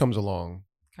time Source comes along,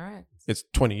 correct, it's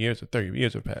 20 years or 30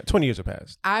 years have passed. 20 years have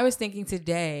passed. I was thinking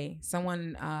today,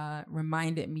 someone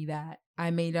reminded me that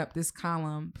I made up this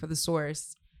column for The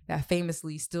Source that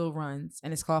famously still runs,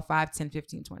 and it's called 5, 10,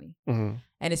 15, 20.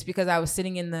 And it's because I was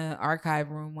sitting in the archive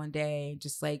room one day,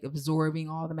 just like absorbing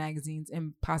all the magazines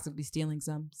and possibly stealing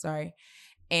some. Sorry.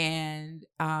 And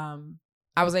I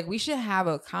was like, we should have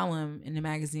a column in the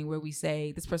magazine where we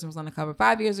say this person was on the cover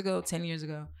 5 years ago, 10 years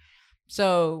ago.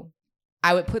 So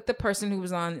I would put the person who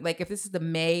was on, like if this is the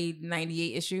May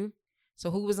 98 issue,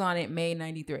 so who was on it May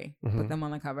 93, put them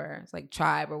on the cover. It's like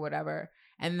Tribe or whatever.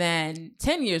 And then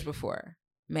 10 years before,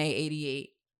 May 88,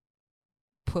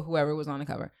 put whoever was on the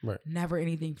cover. Right. Never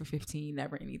anything for 15,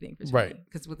 never anything for 20. Right.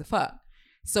 Because what the fuck?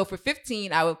 So for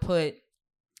 15, I would put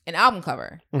an album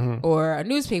cover or a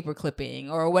newspaper clipping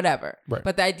or whatever. Right.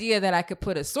 But the idea that I could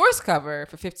put a Source cover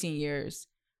for 15 years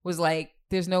was like,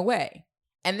 there's no way.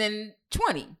 And then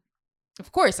 20.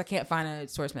 Of course, I can't find a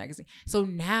Source magazine. So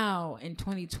now in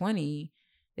 2020,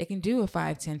 they can do a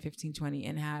 5, 10, 15, 20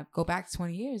 and go back to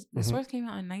 20 years. The source came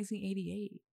out in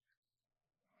 1988.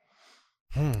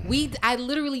 I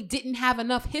literally didn't have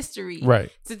enough history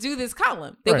to do this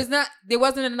column. There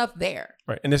wasn't enough there.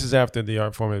 Right. And this is after the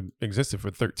art form had existed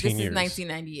for 13 years. This is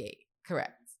 1998.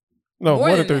 Correct. No,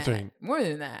 more than 13. More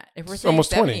than that. If we're it's saying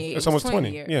almost 20. It's almost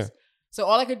 20 years. Yeah. So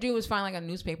all I could do was find like a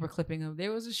newspaper clipping of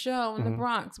there was a show in the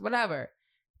Bronx, whatever.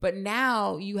 But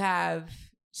now you have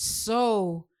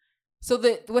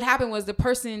what happened was the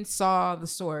person saw the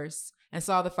source and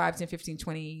saw the 5, 10, 15,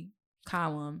 20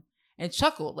 column and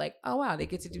chuckled like, oh, wow, they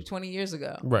get to do 20 years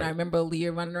ago. Right. And I remember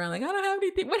Leah running around like, I don't have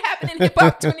anything. What happened in hip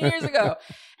hop 20 years ago?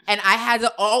 And I had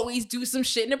to always do some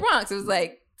shit in the Bronx. It was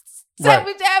like,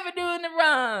 Savage Avenue in the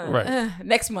Bronx. Right.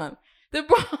 Next month. The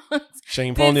Bronx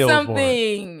Shane Paul Neal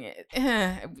something.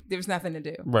 There was nothing to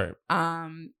do. Right.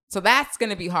 So that's going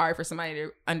to be hard for somebody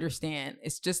to understand.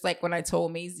 It's just like when I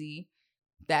told Maisie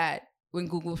that when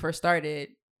Google first started,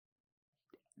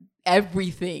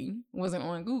 everything wasn't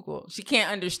on Google. She can't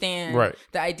understand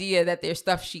the idea that there's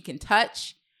stuff she can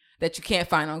touch that you can't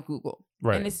find on Google.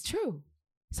 Right. And it's true.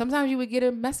 Sometimes you would get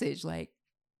a message like,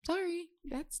 sorry,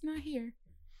 that's not here.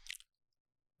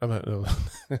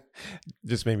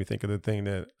 Just made me think of the thing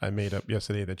that I made up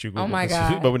yesterday that you Googled. Oh my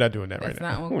God. But we're not doing that That's right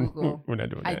now. That's not on Google. We're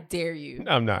not doing that. I dare you.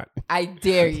 I'm not. I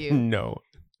dare you. No.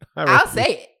 I'll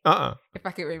say it. If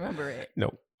I can remember it.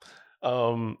 No.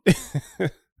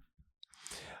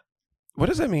 What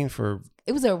does that mean for?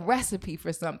 It was a recipe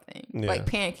for something. Like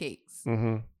pancakes.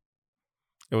 Mm-hmm.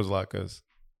 It was latkes.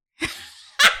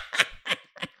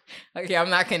 Okay, I'm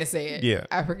not going to say it. Yeah.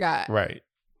 I forgot. Right.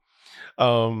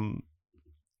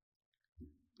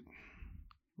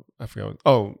 I forgot.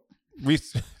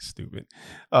 Stupid.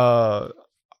 I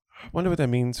wonder what that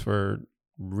means for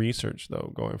research,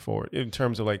 though, going forward in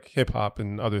terms of like hip hop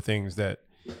and other things that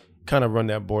kind of run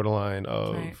that borderline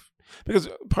of because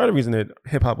part of the reason that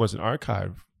hip hop wasn't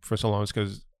archived for so long is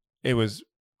because it was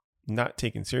not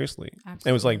taken seriously. Absolutely.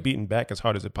 It was like beaten back as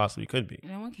hard as it possibly could be.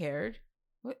 No one cared.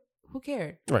 Who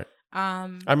cared? Right. I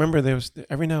remember there was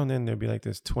every now and then there'd be like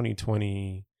this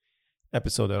 2020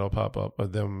 episode that'll pop up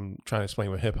of them trying to explain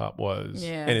what hip hop was.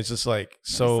 Yeah. And it's just like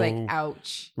so it's like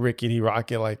ouch. Rickety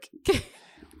rocket, like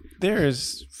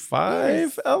there's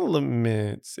 5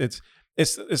 elements. It's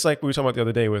like we were talking about the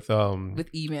other day with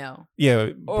email. Yeah.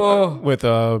 With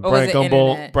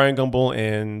Brian Gumbel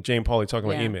and Jane Pauley talking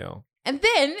about email. And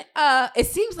then it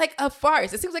seems like a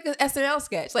farce. It seems like an SNL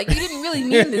sketch. Like you didn't really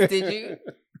mean this, did you?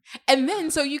 And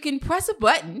then so you can press a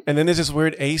button. And then there's this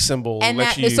weird A symbol. And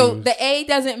so the A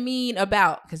doesn't mean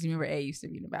about, because you remember A used to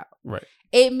mean about. Right.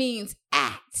 It means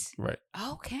at. Right.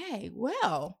 Okay.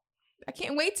 Well, I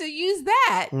can't wait to use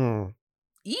that.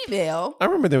 Email. I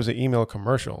remember there was an email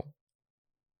commercial.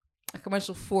 A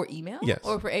commercial for email? Yes.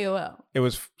 Or for AOL? It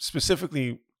was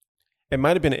specifically, it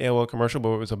might have been an AOL commercial,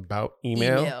 but it was about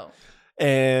email.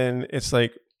 And it's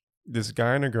like this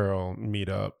guy and a girl meet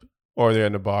up, or they're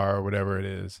in a bar or whatever it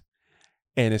is.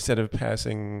 And instead of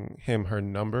passing him her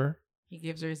number, he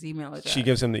gives her his email address. She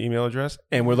gives him the email address.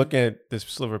 And we're looking at this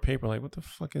sliver of paper like, what the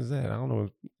fuck is that? I don't know.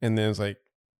 And then it's like,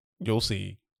 you'll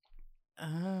see.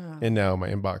 Oh. And now my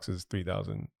inbox is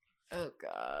 3,000. Oh,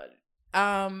 God.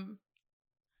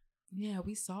 Yeah,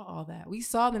 we saw all that. We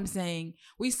saw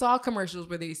commercials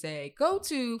where they say, go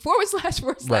to /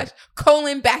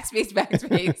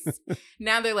 /:backspace.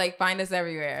 Now they're like, find us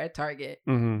everywhere at Target.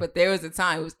 Mm-hmm. But there was a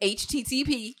time, it was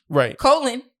HTTP, right. /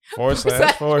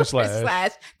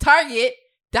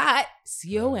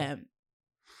 Target.com.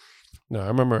 No, I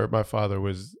remember my father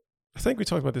was, I think we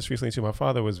talked about this recently too. My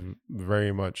father was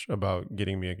very much about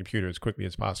getting me a computer as quickly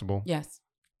as possible. Yes.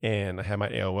 And I had my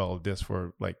AOL disk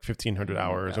for like 1,500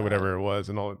 hours or whatever it was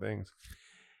and all the things.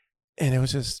 And it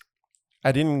was just,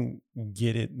 I didn't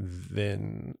get it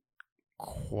then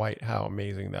quite how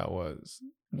amazing that was.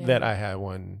 Yeah. That I had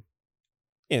one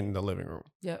in the living room.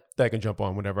 Yep. That I could jump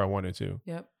on whenever I wanted to.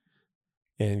 Yep.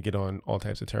 And get on all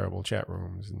types of terrible chat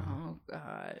rooms. And, oh,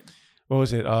 God. What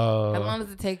was it? How long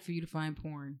does it take for you to find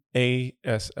porn?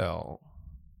 ASL.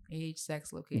 Age,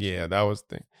 sex, location. Yeah, that was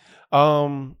the thing.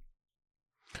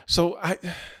 So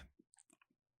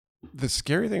the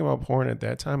scary thing about porn at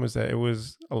that time was that it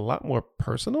was a lot more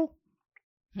personal.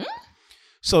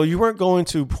 So you weren't going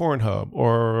to Pornhub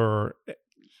or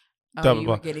you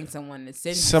were getting someone to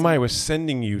send. Somebody was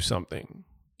sending you something,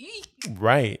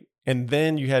 right? And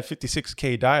then you had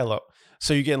 56K dial-up,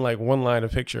 so you're getting like one line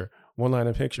of picture. And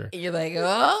you're like,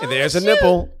 oh, and there's a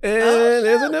nipple, and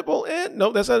there's a nipple, and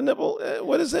no, that's not a nipple.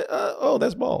 What is it? Oh,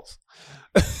 that's balls.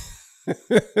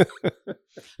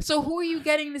 So who are you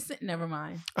getting to sit? Never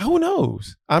mind. Who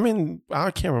knows? I mean,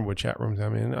 I can't remember what chat rooms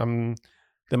I'm in.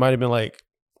 There might have been like,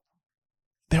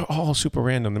 they're all super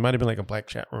random. There might have been like a black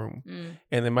chat room,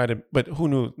 and they might have, but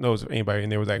who knows if anybody in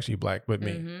there was actually black but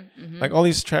me. Like all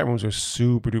these chat rooms are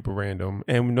super duper random,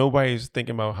 and nobody's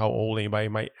thinking about how old anybody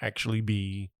might actually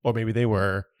be, or maybe they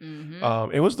were.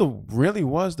 It was really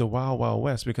was the wild, wild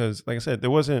west, because like I said,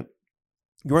 you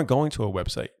weren't going to a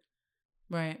website,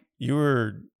 right? You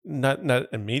were not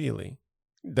immediately.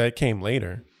 That came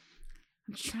later.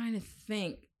 I'm trying to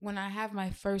think. When I have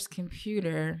my first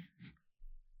computer,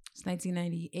 it's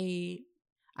 1998.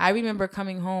 I remember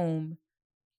coming home,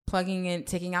 plugging in,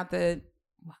 taking out the.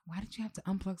 Why did you have to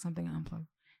unplug something?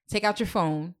 Take out your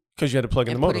phone. Because you had to plug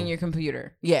in the modem. Put in your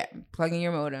computer. Yeah, plug in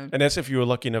your modem. And that's if you were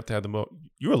lucky enough to have the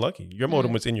modem. You were lucky. Your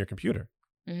modem was in your computer.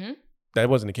 That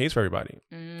wasn't the case for everybody.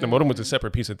 The modem was a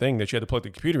separate piece of thing that you had to plug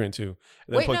the computer into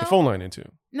and then plug the phone line into.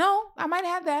 No, I might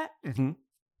have had that.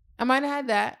 I might have had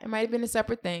that. It might have been a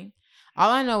separate thing. All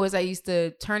I know is I used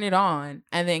to turn it on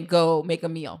and then go make a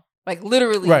meal. Like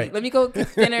literally, let me go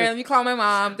get dinner. Let me call my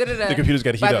mom. The computer's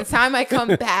got to heat up. By the time I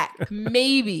come back,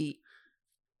 maybe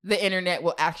the internet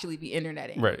will actually be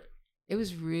interneting. Right. It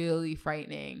was really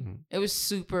frightening. It was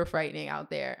super frightening out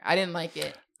there. I didn't like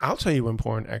it. I'll tell you when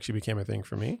porn actually became a thing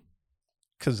for me.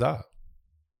 Kazaa.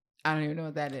 I don't even know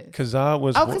what that is. Kazaa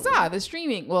was... Kazaa, the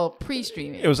streaming. Well,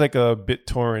 pre-streaming. It was like a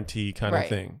BitTorrent-y kind of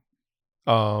thing.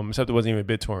 Except it wasn't even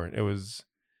BitTorrent. It was...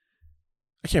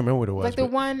 I can't remember what it was. Like the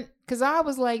one... Kazaa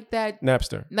was like that...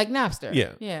 Napster. Like Napster.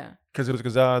 Yeah. Yeah. Because it was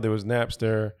Kazaa, there was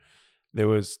Napster, there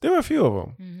were a few of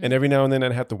them. And every now and then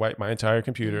I'd have to wipe my entire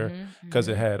computer because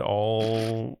it had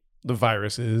all the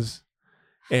viruses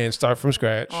and start from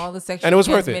scratch. All the sexually and it was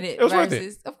worth it. It was worth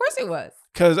it. Of course it was.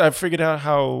 Because I figured out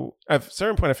how, at a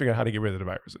certain point, I figured out how to get rid of the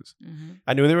viruses.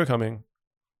 I knew they were coming.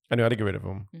 I knew how to get rid of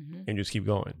them and just keep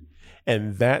going.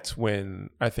 And that's when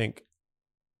I think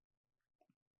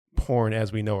porn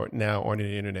as we know it now on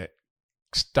the internet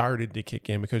started to kick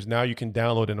in, because now you can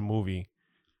download in a movie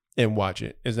and watch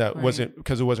it. Wasn't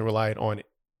because it wasn't relied on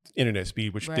internet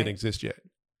speed, which didn't exist yet.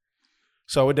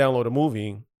 So I would download a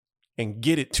movie and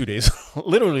get it 2 days,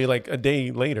 literally like a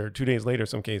day later, 2 days later,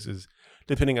 some cases,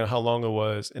 depending on how long it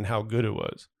was and how good it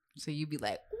was. So you'd be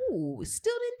like, ooh,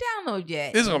 still didn't download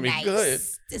yet. This is going to be good.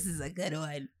 This is a good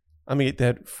one. I'm going to get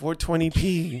that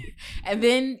 420p. And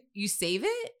then you save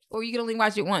it, or you can only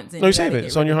watch it once? No, you save it.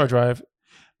 It's on your hard drive,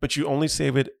 but you only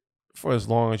save it for as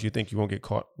long as you think you won't get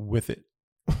caught with it.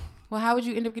 Well, how would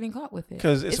you end up getting caught with it?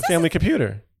 Because it's a family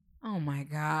computer. Oh, my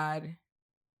God.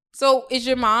 So is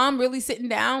your mom really sitting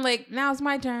down like, now it's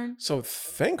my turn? So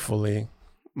thankfully,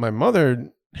 my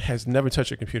mother has never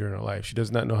touched a computer in her life. She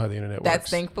does not know how the internet works. That's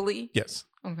thankfully? Yes.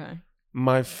 Okay.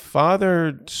 My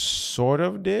father sort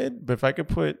of did, but if I could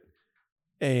put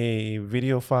a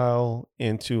video file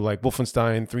into like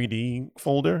Wolfenstein 3D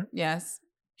folder, yes,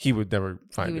 he would never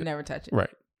find it. He would never touch it. Right.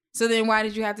 So then why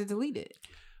did you have to delete it?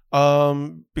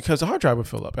 Because the hard drive would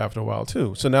fill up after a while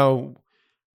too. So now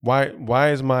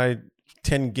why is my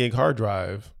 10 gig hard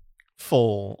drive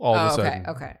full all of a sudden?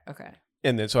 Okay.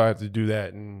 And then so I have to do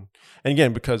that, and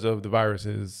again because of the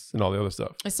viruses and all the other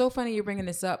stuff. It's so funny you're bringing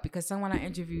this up, because someone I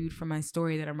interviewed for my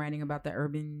story that I'm writing about the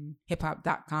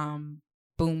urbanhiphop.com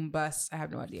boom bust, I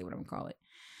have no idea what I'm gonna call it.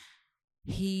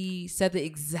 He said the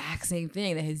exact same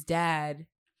thing, that his dad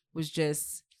was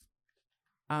just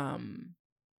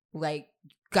like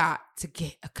got to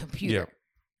get a computer. Yeah.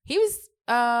 He was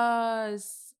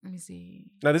let me see.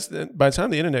 Now by the time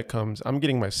the internet comes, I'm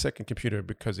getting my second computer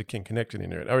because it can connect to the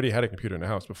internet. I already had a computer in the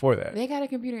house before that. They got a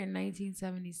computer in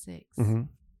 1976.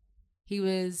 He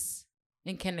was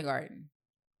in kindergarten.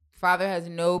 Father has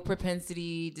no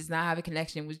propensity, does not have a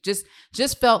connection. Was just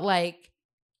felt like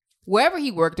wherever he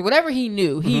worked or whatever he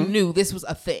knew this was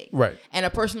a thing. Right. And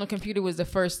a personal computer was the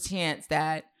first chance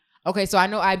that, okay, so I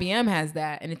know IBM has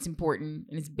that and it's important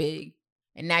and it's big.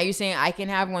 And now you're saying I can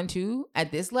have one too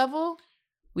at this level?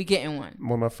 We getting one.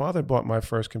 When my father bought my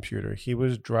first computer, he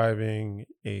was driving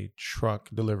a truck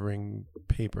delivering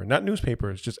paper, not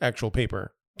newspapers, just actual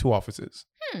paper to offices.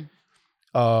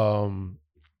 And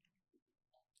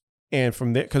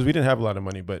from there, because we didn't have a lot of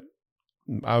money, but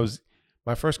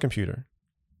my first computer,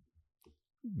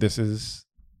 this is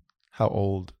how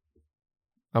old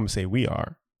I'm going to say we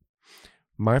are.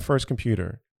 My first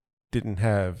computer didn't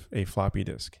have a floppy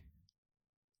disk.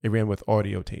 It ran with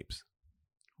audio tapes.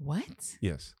 What?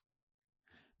 Yes.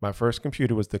 My first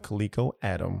computer was the Coleco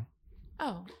Atom.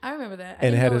 Oh, I remember that.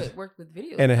 And it worked with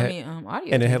video. And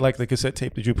audio. And it had like the cassette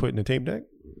tape that you put in the tape deck.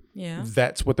 Yeah.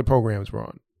 That's what the programs were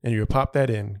on. And you would pop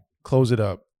that in, close it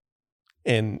up,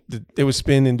 and it would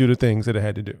spin and do the things that it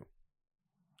had to do.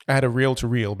 I had a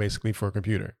reel-to-reel basically for a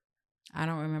computer. I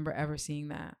don't remember ever seeing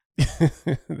that.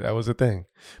 That was a thing.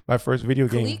 My first video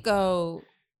game. ColecoVision.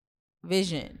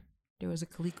 There was a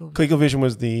ColecoVision. ColecoVision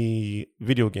was the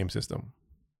video game system.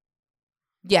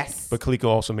 Yes. But Coleco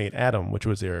also made Atom, which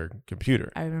was their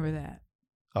computer. I remember that.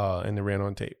 And they ran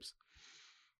on tapes.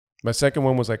 My second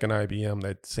one was like an IBM,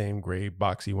 that same gray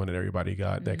boxy one that everybody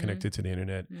got that connected to the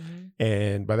internet.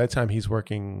 And by that time, he's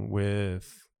working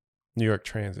with New York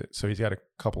Transit. So he's got a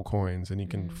couple coins and he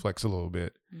can flex a little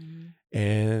bit.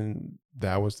 And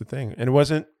that was the thing. And it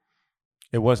wasn't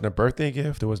a birthday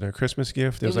gift. It wasn't a Christmas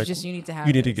gift. It was like, just, you need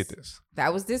to get this.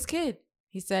 That was this kid.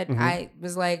 He said, I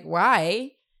was like,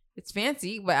 why? It's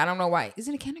fancy, but I don't know why. He's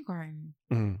in a kindergarten.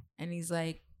 And he's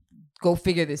like, go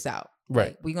figure this out.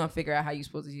 Right. Like, we're going to figure out how you're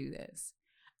supposed to do this.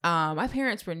 My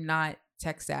parents were not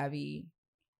tech savvy.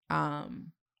 My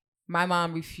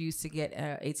mom refused to get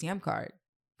an ATM card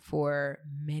for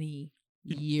many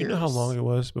years. You know how long it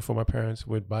was before my parents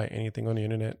would buy anything on the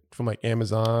internet from like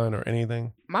Amazon or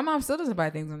anything? My mom still doesn't buy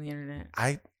things on the internet.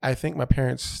 I think my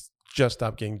parents just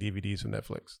stopped getting DVDs from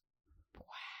Netflix.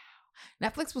 Wow.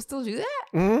 Netflix will still do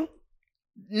that?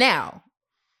 Now.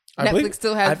 Netflix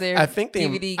still has their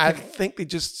DVD. I think they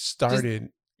just started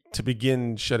to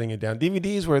begin shutting it down.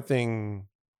 DVDs were a thing.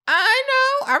 I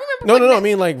know. I remember. No. I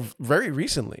mean, like very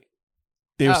recently,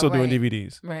 they were still doing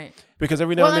DVDs. Right. Because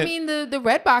every now and then. Well, I mean, the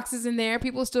red box is in there.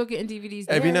 People are still getting DVDs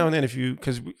there. Every now and then,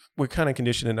 because we're kind of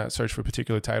conditioned to not search for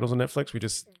particular titles on Netflix. We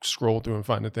just scroll through and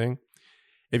find the thing.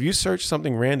 If you search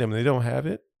something random and they don't have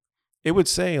it, it would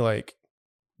say like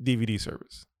DVD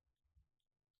service.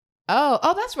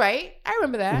 Oh, that's right. I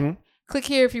remember that. Click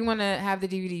here if you want to have the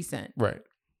DVD sent. Right.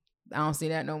 I don't see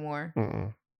that no more.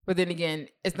 But then again,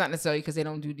 it's not necessarily because they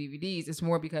don't do DVDs. It's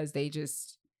more because they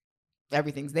just,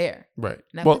 everything's there. Right.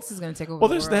 Netflix is going to take over. Well,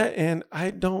 there's that, and I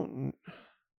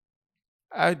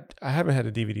haven't had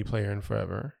a DVD player in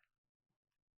forever.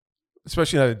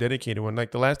 Especially not a dedicated one.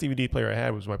 Like the last DVD player I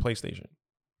had was my PlayStation.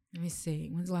 Let me see.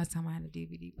 When's the last time I had a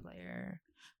DVD player?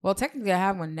 Well, technically, I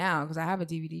have one now because I have a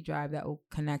DVD drive that will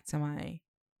connect to my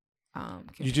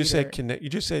computer. You just said connect. You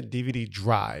just said DVD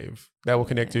drive that will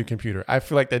connect to your computer. I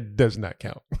feel like that does not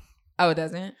count. Oh, it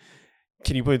doesn't?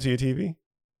 Can you put it to your TV?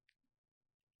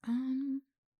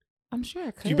 I'm sure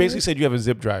I could. You basically said you have a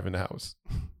zip drive in the house.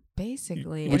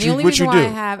 Basically, and the only reason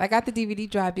why I got the DVD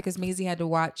drive because Maisie had to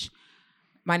watch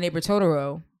My Neighbor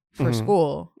Totoro for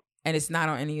school, and it's not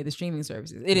on any of the streaming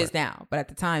services. It is now, but at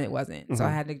the time it wasn't. So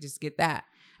I had to just get that.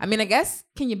 I mean, I guess,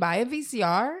 can you buy a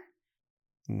VCR?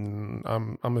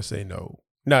 I'm gonna say no.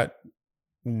 Not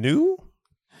new?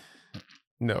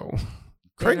 No.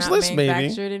 They're Craigslist not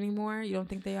manufactured anymore? You don't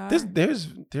think they are? There's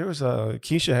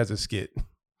Keisha has a skit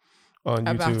on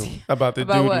YouTube about the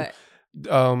about dude. What?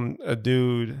 A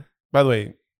dude. By the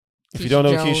way, if you don't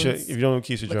know Keisha Jones,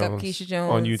 look up Keisha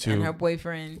Jones on YouTube and her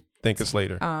boyfriend. Thank us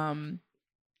later.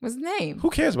 What's his name? Who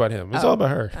cares about him? It's all about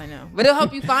her. I know, but it'll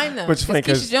help you find them. Because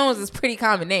Keisha Jones is a pretty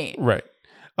common name, right?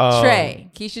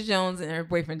 Trey, Keisha Jones, and her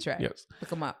boyfriend Trey. Yes,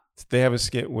 look them up. They have a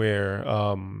skit where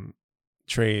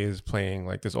Trey is playing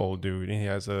like this old dude, and he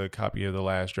has a copy of The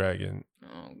Last Dragon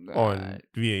on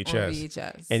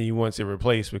VHS, and he wants it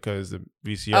replaced because the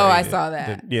VCR. Oh, I saw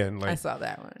that. I saw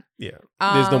that one. Yeah,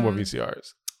 there's no more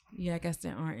VCRs. Yeah, I guess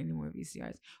there aren't any more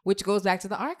VCRs, which goes back to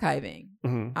the archiving.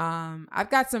 I've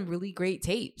got some really great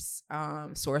tapes,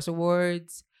 Source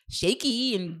Awards,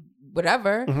 Shaky, and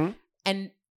whatever,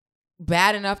 and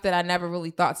bad enough that I never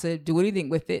really thought to do anything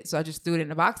with it, so I just threw it in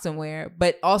a box somewhere.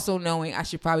 But also knowing I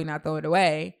should probably not throw it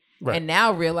away, and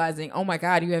now realizing, oh my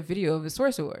God, you have video of the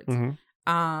Source Awards.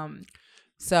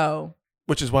 So.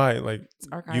 Which is why, like,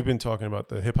 you've been talking about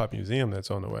the Hip Hop Museum that's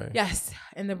on the way. Yes,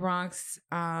 in the Bronx.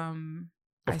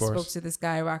 I spoke to this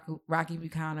guy, Rocky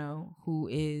Bucano, who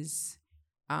is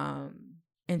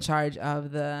in charge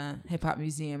of the Hip Hop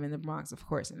Museum in the Bronx, of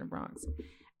course, in the Bronx.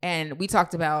 And we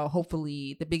talked about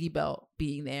hopefully the Biggie Belt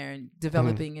being there and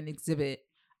developing an exhibit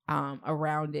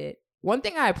around it. One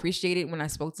thing I appreciated when I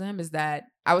spoke to him is that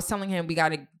I was telling him we got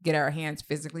to get our hands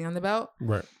physically on the belt.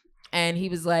 Right. And he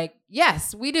was like,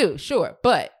 yes, we do. Sure.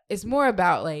 But it's more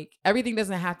about like everything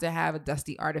doesn't have to have a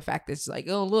dusty artifact that's like,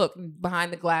 oh, look,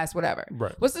 behind the glass, whatever.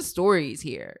 Right. What's the stories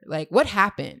here? Like what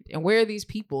happened and where are these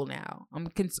people now?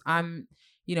 I'm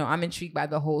intrigued by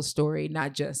the whole story,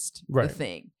 not just the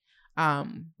thing,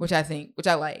 which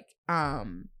I like.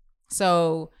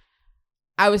 So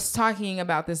I was talking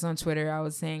about this on Twitter. I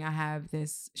was saying I have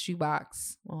this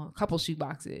shoebox, a couple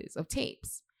shoeboxes of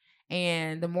tapes.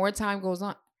 And the more time goes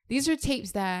on, these are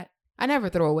tapes that I never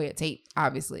throw away a tape,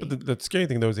 obviously. But the scary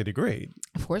thing, though, is they degrade.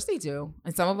 Of course they do.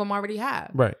 And some of them already have.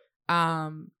 Right.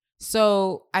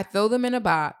 So I throw them in a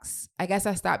box. I guess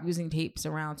I stopped using tapes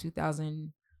around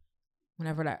 2000,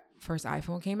 whenever that first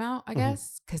iPhone came out, I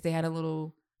guess, because they had a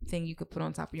little thing you could put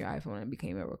on top of your iPhone and it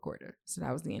became a recorder. So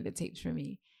that was the end of tapes for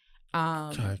me.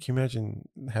 God, can you imagine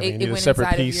having a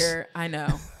separate piece? I know.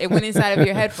 It went inside of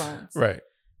your headphones. Right.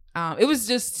 It was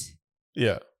just...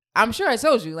 Yeah. I'm sure I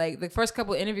told you, like, the first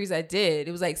couple of interviews I did,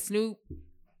 it was like Snoop,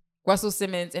 Russell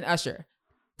Simmons, and Usher.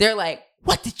 They're like,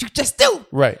 what did you just do?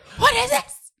 Right. What is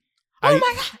this? Oh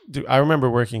my God. Dude, I remember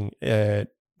working at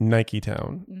Nike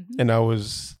Town, and I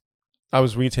was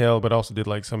retail, but also did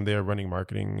like some of their running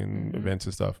marketing and events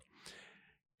and stuff.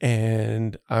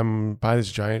 And I'm by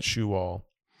this giant shoe wall,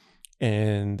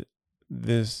 and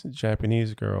this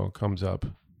Japanese girl comes up,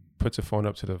 puts her phone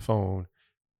up to the phone,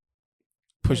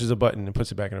 pushes a button and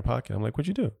puts it back in her pocket. I'm like, what'd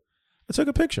you do? I took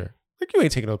a picture. Like, you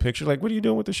ain't taking no picture. Like, what are you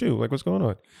doing with the shoe? Like, what's going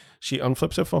on? She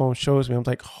unflips her phone, shows me. I'm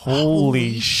like,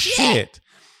 holy shit.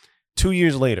 2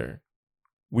 years later,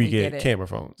 we get camera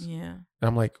phones. Yeah. And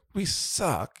I'm like, we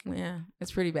suck. Yeah,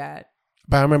 it's pretty bad.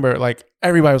 But I remember, like,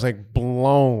 everybody was like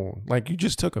blown. Like, you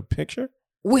just took a picture?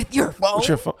 With your phone? With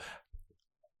your phone.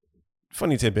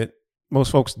 Funny tidbit.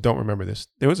 Most folks don't remember this.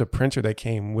 There was a printer that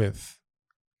came with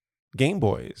Game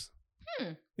Boys.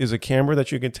 Is a camera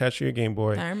that you can attach to your Game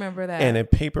Boy. I remember that. And a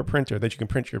paper printer that you can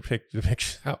print your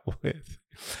pictures out with.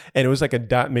 And it was like a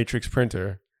dot matrix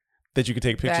printer that you could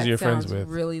take pictures of your friends with.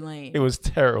 Really lame. It was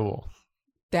terrible.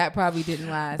 That probably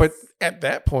didn't last. But at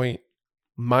that point,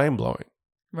 mind blowing.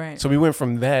 Right. So we went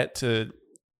from that to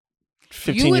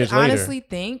 15 years later. You would honestly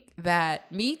think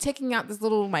that me taking out this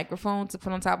little microphone to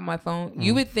put on top of my phone,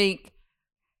 you would think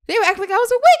they would act like I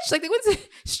was a witch. Like they would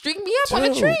string me up on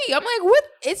a tree. I'm like, what?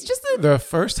 It's just the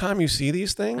first time you see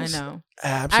these things. I know.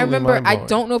 Absolutely. I remember, I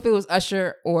don't know if it was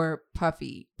Usher or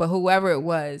Puffy, but whoever it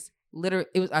was, literally,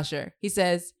 it was Usher. He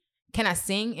says, can I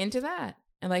sing into that?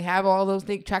 And like have all those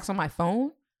tracks on my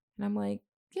phone? And I'm like,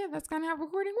 yeah, that's kind of how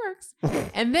recording works.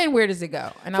 And then where does it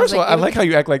go? And First of all, I like how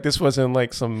you act like this wasn't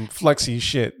like some flexy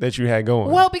shit that you had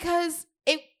going. Well, because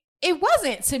it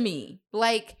wasn't to me.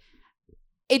 Like,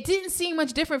 it didn't seem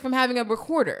much different from having a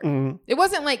recorder. Mm-hmm. It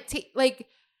wasn't like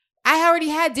I already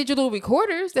had digital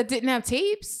recorders that didn't have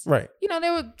tapes. Right. You know,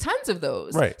 there were tons of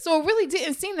those. Right. So it really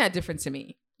didn't seem that different to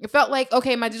me. It felt like,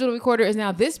 okay, my digital recorder is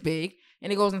now this big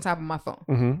and it goes on top of my phone.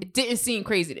 Mm-hmm. It didn't seem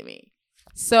crazy to me.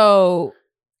 So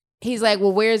he's like,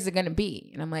 well, where is it going to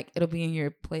be? And I'm like, it'll be in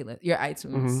your playlist, your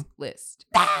iTunes list.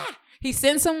 Ah! He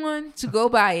sends someone to go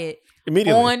buy it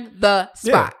immediately on the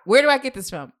spot. Yeah. Where do I get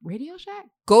this from? Radio Shack?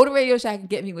 Go to Radio Shack and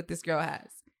get me what this girl has.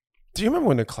 Do you remember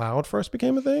when the cloud first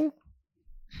became a thing?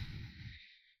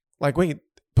 Like, wait,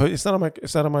 but it's not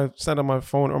on my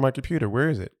phone or my computer. Where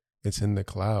is it? It's in the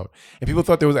cloud. And people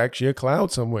thought there was actually a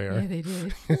cloud somewhere. Yeah, they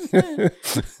did.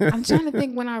 I'm trying to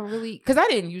think when I really, because I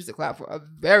didn't use the cloud for a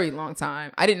very long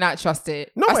time. I did not trust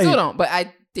it. No, I still don't, but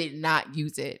I did not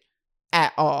use it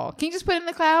at all. Can you just put it in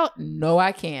the cloud? No,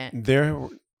 I can't.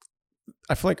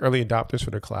 I feel like early adopters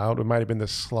for the cloud, it might have been the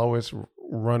slowest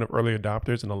run of early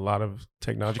adopters in a lot of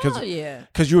technology.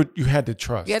 Because you had to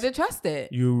trust. You had to trust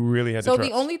it. You really had to trust. So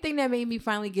the only thing that made me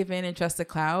finally give in and trust the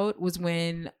cloud was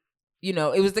when, you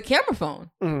know, it was the camera phone.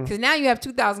 Because now you have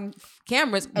 2,000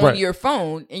 cameras on your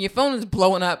phone and your phone is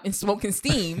blowing up and smoking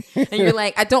steam. And you're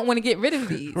like, I don't want to get rid of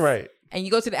these. Right. And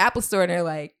you go to the Apple store and they're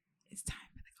like, it's time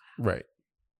for the cloud. Right.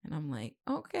 And I'm like,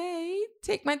 okay,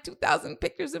 take my 2,000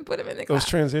 pictures and put them in the cloud. Those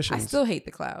transitions. I still hate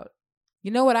the cloud. You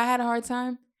know what I had a hard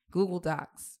time? Google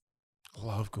Docs.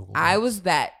 Love Google Docs. I was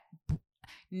that.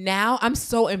 Now I'm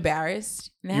so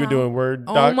embarrassed. Now, you're doing Word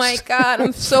Docs? Oh my God.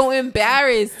 I'm so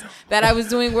embarrassed that I was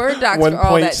doing Word Docs for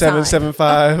all that time.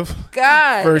 1.775. Oh,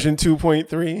 God. Version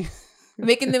 2.3.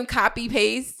 Making them copy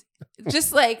paste.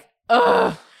 Just like,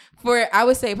 for, I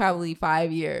would say probably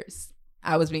 5 years.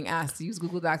 I was being asked to use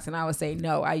Google Docs and I would say,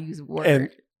 no, I use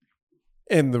Word.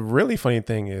 And the really funny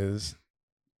thing is,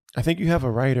 I think you have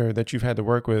a writer that you've had to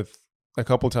work with a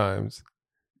couple times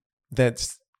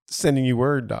that's sending you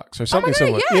Word Docs or something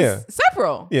similar. Yes, yeah.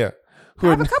 Several. Yeah. I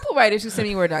have a couple writers who send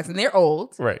me Word Docs and they're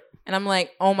old. Right. And I'm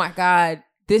like, oh my God,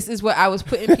 this is what I was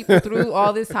putting people through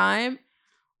all this time.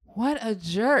 What a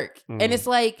jerk. And it's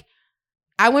like,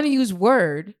 I want to use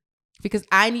Word because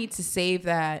I need to save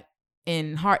that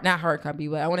in not hard copy,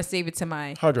 but I want to save it to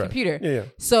my hard drive. Computer. Yeah.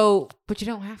 So, but you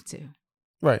don't have to.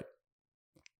 Right.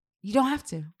 You don't have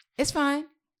to. It's fine.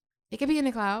 It can be in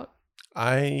the cloud.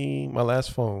 My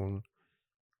last phone,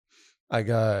 I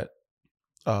got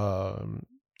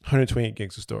 128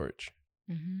 gigs of storage.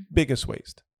 Mm-hmm. Biggest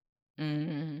waste.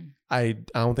 Mm-hmm. I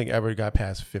don't think I ever got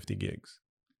past 50 gigs.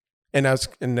 And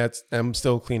I'm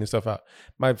still cleaning stuff out.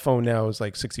 My phone now is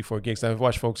like 64 gigs. I've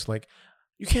watched folks like,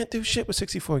 you can't do shit with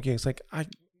 64 gigs. Like,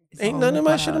 Ain't none of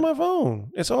my shit in my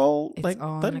phone. It's all it's like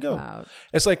all let in it the go. cloud.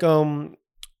 It's like and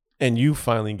you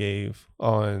finally gave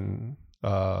on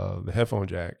the headphone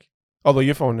jack. Although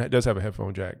your phone does have a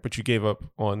headphone jack, but you gave up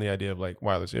on the idea of like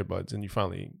wireless earbuds, and you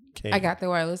finally came. I got the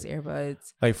wireless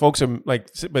earbuds. Like folks are like,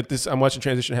 but this I'm watching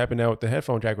transition happen now with the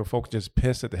headphone jack, where folks just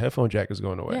pissed that the headphone jack is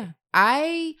going away. Yeah,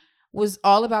 I was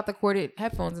all about the corded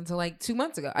headphones until like 2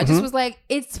 months ago. I just was like,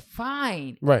 it's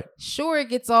fine. Right. Sure, it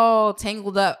gets all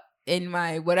tangled up in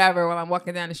my whatever while I'm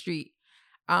walking down the street.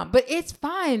 But it's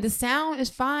fine. The sound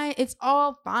is fine. It's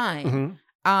all fine.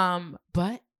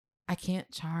 But I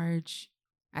can't charge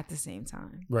at the same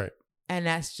time. Right. And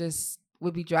that's just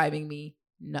would be driving me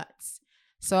nuts.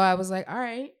 So I was like, all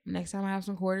right, next time I have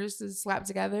some quarters to slap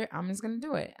together, I'm just going to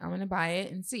do it. I'm going to buy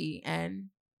it and see. And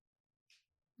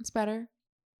it's better.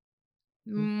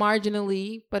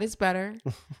 Marginally, but it's better.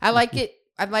 I like it.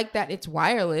 I like that it's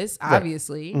wireless,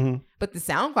 obviously, but the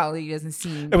sound quality doesn't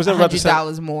seem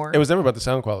 $100 more. It was never about the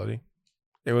sound quality.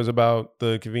 It was about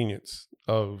the convenience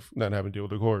of not having to deal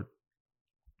with the cord.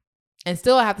 And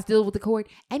still I have to deal with the cord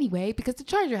anyway because the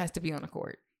charger has to be on the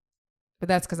cord. But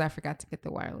that's because I forgot to get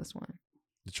the wireless one.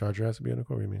 The charger has to be on the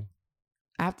cord, what do you mean?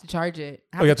 I have to charge it.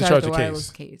 You have to charge the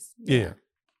wireless case. Yeah.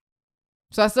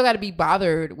 So I still got to be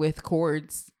bothered with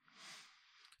cords.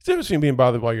 It's different between being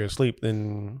bothered while you're asleep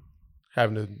than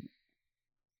having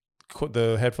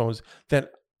the headphones.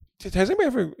 That has anybody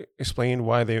ever explained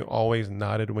why they always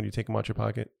nodded when you take them out your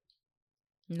pocket?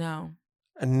 No.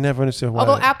 I never understood why.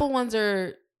 Although Apple ones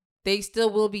they still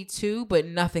will be too, but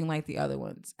nothing like the other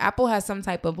ones. Apple has some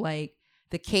type of like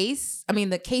the casing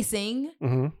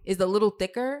is a little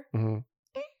thicker.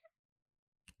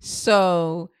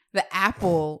 So the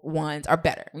Apple ones are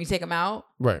better. When you take them out,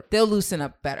 right, they'll loosen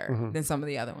up better than some of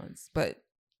the other ones. But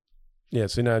yeah,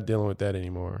 so you're not dealing with that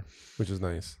anymore, which is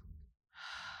nice.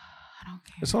 I don't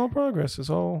care. It's all progress. It's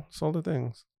all the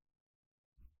things.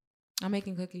 I'm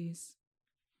making cookies.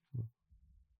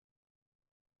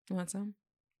 You want some?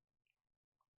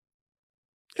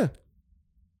 Yeah.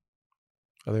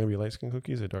 Are they gonna be light skin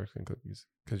cookies or dark skin cookies?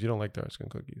 Because you don't like dark skin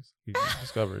cookies. You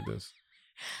discovered this.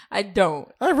 I don't.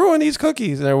 I ruined these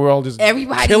cookies, and we're all just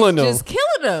everybody's killing them. Just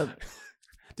killing them.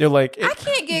 They're like, I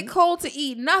can't get cold to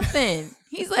eat nothing.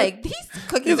 He's like, these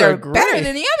cookies are better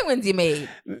than the other ones you made.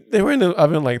 They were in the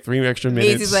oven like 3 extra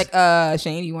minutes. He's like,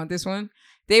 Shane, you want this one?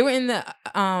 They were in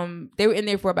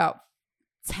there for about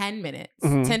 10 minutes,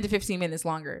 10 to 15 minutes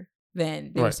longer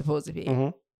than they were supposed to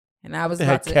be. And I was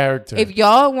about to, character. If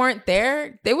y'all weren't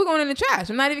there, they were going in the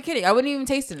trash. I'm not even kidding. I wouldn't even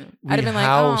tasted them. I'd have been like,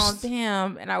 oh,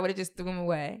 damn. And I would have just threw them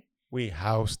away. We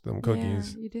housed them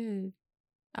cookies. Yeah, you did.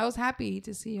 I was happy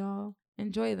to see y'all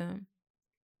enjoy them.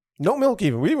 No milk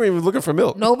even. We weren't even looking for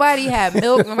milk. Nobody had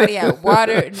milk. Nobody had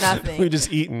water. Nothing. We were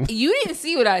just eating. You didn't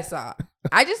see what I saw.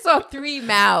 I just saw 3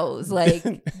 mouths like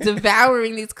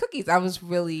devouring these cookies. I was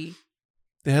really...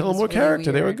 They had a little more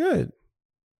character. Weird. They were good.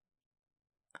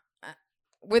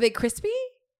 Were they crispy?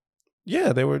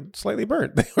 Yeah, they were slightly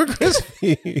burnt. They were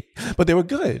crispy, but they were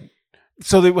good.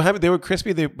 So they were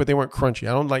crispy, but they weren't crunchy.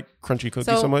 I don't like crunchy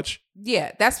cookies so much.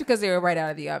 Yeah, that's because they were right out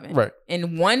of the oven. Right.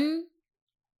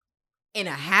 In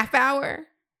a half hour,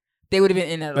 they would have been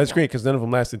in that. That's great because none of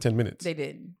them lasted 10 minutes. They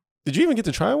did. Did you even get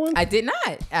to try one? I did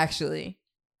not, actually.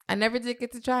 I never did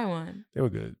get to try one. They were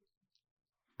good.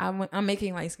 I'm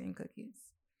making light skin cookies.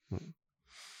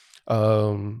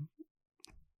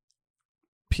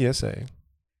 PSA,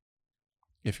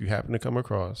 if you happen to come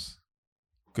across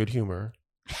Good Humor,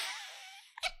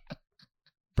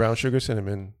 brown sugar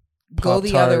cinnamon, go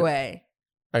the other way.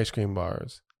 Ice cream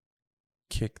bars,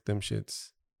 kick them shits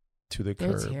to the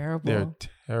curb. Terrible. They're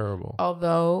terrible.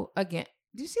 Although, again,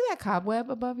 do you see that cobweb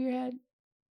above your head?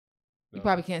 No. You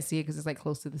probably can't see it because it's like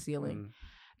close to the ceiling.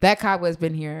 That cobweb's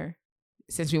been here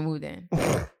since we moved in.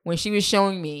 When she was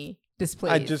showing me this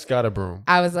place, I just got a broom.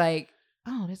 I was like,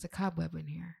 oh, there's a cobweb in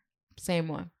here. Same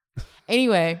one.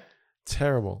 Anyway.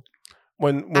 Terrible.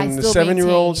 When the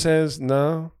 7-year-old says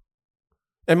no,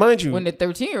 and mind you, when the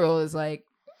 13-year-old is like,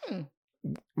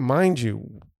 mind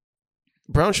you,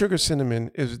 brown sugar cinnamon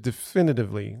is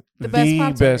definitively the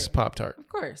best Pop-Tart. Of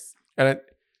course. And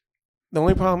the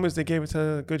only problem is they gave it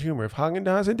to Good Humor. If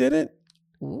Haagen-Dazs did it,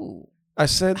 ooh. I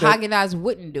said that Haagen-Dazs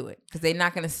wouldn't do it because they're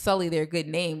not going to sully their good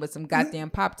name with some goddamn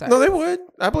Pop-Tart. No, they would.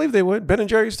 I believe they would. Ben and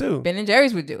Jerry's too. Ben and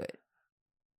Jerry's would do it.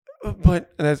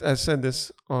 But and as I said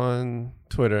this on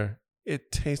Twitter,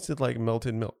 it tasted like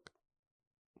melted milk.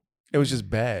 It was just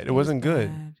bad. It wasn't good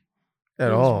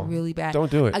at all. It was really bad. Don't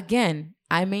do it. Again,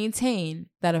 I maintain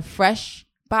that a fresh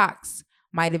box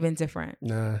might have been different.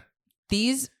 Nah.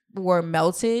 These were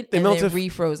melted and then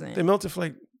refrozen. They melted for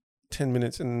like 10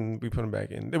 minutes and we put them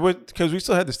back in. It was because we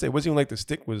still had the stick. It wasn't even like the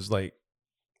stick was like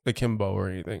akimbo or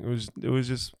anything. It was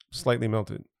just slightly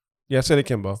melted. Yeah, I said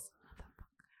akimbo.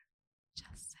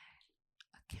 Just said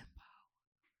akimbo.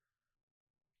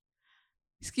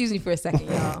 Excuse me for a second,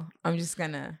 y'all. I'm just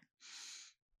gonna.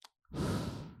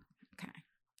 Okay.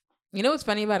 You know what's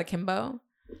funny about akimbo?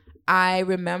 I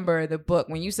remember the book.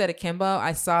 When you said akimbo,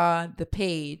 I saw the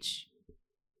page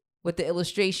with the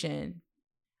illustration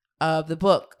of the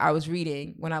book I was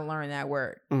reading when I learned that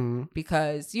word. Mm-hmm.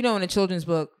 Because, in a children's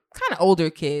book, kind of older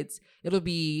kids, it'll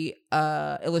be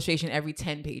illustration every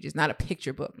 10 pages, not a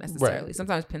picture book necessarily. Right.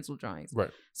 Sometimes pencil drawings.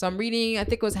 Right. So I'm reading, I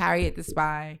think it was Harriet the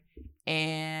Spy,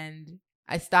 and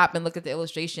I stopped and looked at the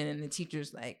illustration, and the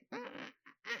teacher's like,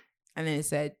 and then it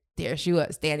said, there she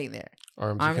was, standing there.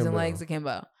 Arms and legs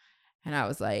akimbo. And I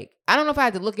was like, I don't know if I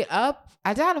had to look it up.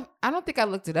 I don't think I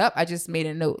looked it up. I just made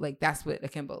a note, like, that's what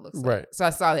akimbo looks like. Right. So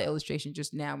I saw the illustration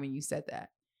just now when you said that.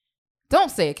 Don't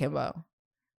say akimbo.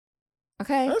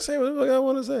 Okay? I say what I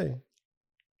want to say.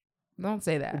 Don't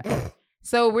say that.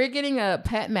 So we're getting a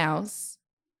pet mouse,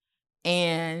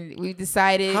 and we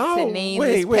decided to name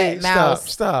this pet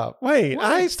mouse. Stop. Wait, what?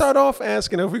 I start off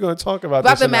asking if we're going to talk about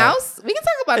this the mouse? We can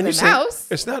talk about the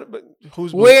mouse. It's not, but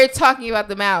we're talking about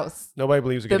the mouse. Nobody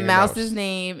believes we're getting the mouse's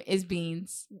name is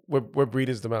Beans. What breed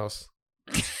is the mouse?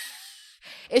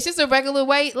 It's just a regular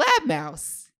white lab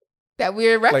mouse that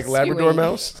we're rescuing. Like Labrador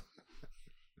mouse?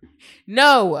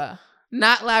 No,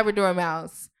 not Labrador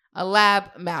mouse. A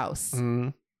lab mouse. Mm-hmm.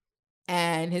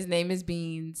 And his name is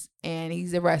Beans, and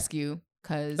he's a rescue.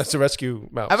 That's a rescue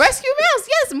mouse. A rescue mouse,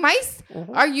 yes. Mice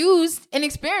are used in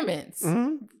experiments.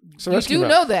 Mm-hmm. You do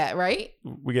know that, right?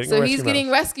 So he's getting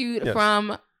rescued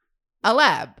from a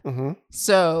lab. Mm-hmm.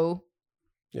 So,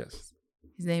 yes,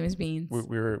 his name is Beans.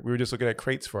 We were just looking at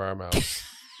crates for our mouse.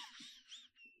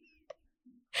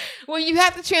 Well, you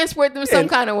have to transport them some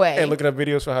kind of way. And looking at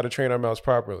videos for how to train our mouse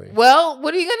properly. Well,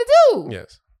 what are you gonna do?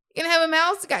 Yes. You're going to have a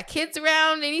mouse, got kids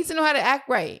around, they need to know how to act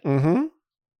right. Mm-hmm.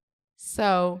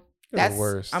 So that's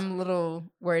worse. I'm a little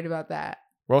worried about that.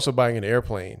 We're also buying an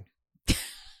airplane.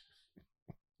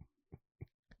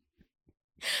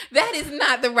 That is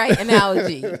not the right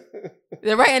analogy.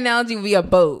 The right analogy would be a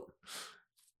boat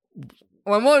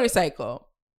or a motorcycle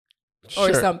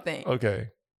or something. Okay.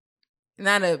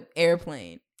 Not an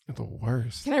airplane. The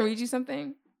worst. Can I read you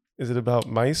something? Is it about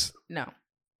mice? No.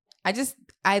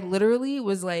 I literally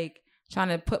was like trying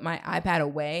to put my iPad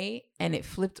away, and it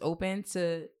flipped open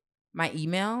to my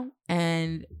email,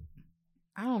 and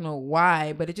I don't know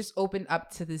why, but it just opened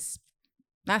up to this,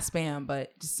 not spam,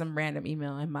 but just some random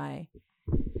email in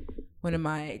one of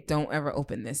my don't ever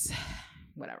open this,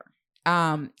 whatever.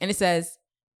 And it says,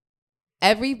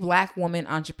 every Black woman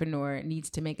entrepreneur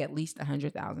needs to make at least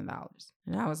 $100,000.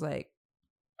 And I was like,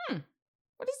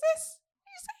 what is this?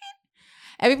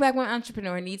 Every Black woman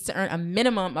entrepreneur needs to earn a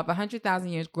minimum of 100,000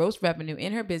 years gross revenue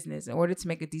in her business in order to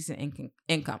make a decent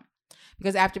income.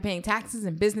 Because after paying taxes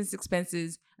and business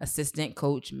expenses, assistant,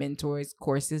 coach, mentors,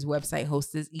 courses, website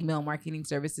hostess, email marketing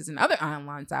services, and other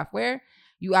online software,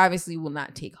 you obviously will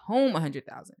not take home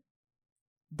 100,000.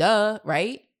 Duh,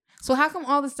 right? So how come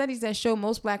all the studies that show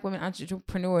most Black women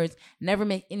entrepreneurs never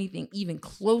make anything even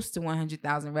close to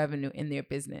 100,000 revenue in their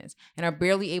business and are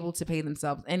barely able to pay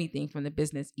themselves anything from the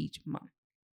business each month?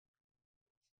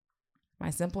 My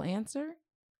simple answer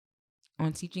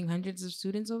on teaching hundreds of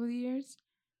students over the years,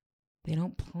 they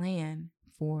don't plan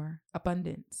for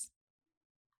abundance.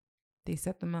 They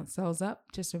set themselves up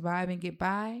to survive and get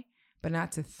by, but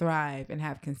not to thrive and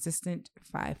have consistent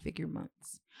 5-figure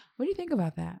months. What do you think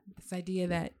about that? This idea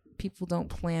that people don't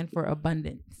plan for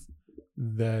abundance.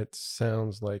 That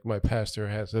sounds like my pastor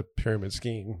has a pyramid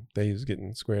scheme that he's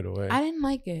getting squared away. I didn't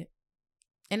like it.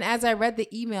 And as I read the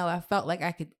email, I felt like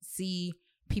I could see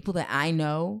people that I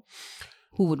know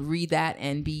who would read that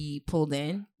and be pulled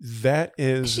in. That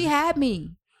is... She had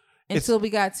me until we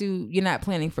got to, you're not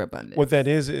planning for abundance. What that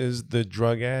is the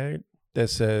drug ad that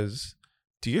says,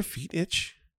 do your feet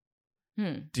itch?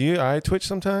 Do your eye twitch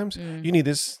sometimes? You need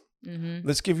this.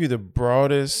 Let's give you the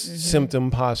broadest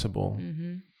symptom possible.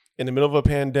 In the middle of a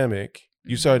pandemic,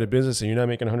 you started a business and you're not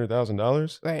making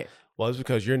 $100,000? Right. Well, it's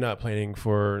because you're not planning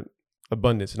for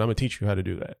abundance, and I'm going to teach you how to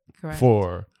do that. Correct.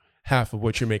 For half of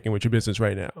what you're making with your business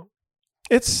right now.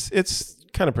 It's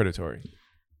kind of predatory.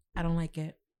 I don't like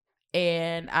it.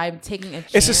 And I'm taking a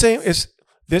chance. It's the same.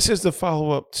 This is the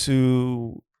follow-up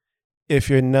to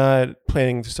if you're not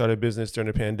planning to start a business during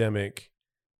the pandemic,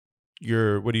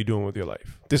 what are you doing with your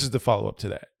life? This is the follow-up to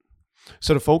that.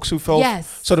 So the folks who fell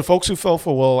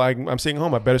for, well, I'm staying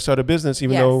home, I better start a business,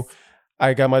 even though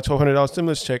I got my $1,200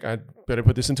 stimulus check, I better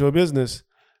put this into a business.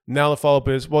 Now the follow-up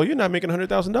is, well, you're not making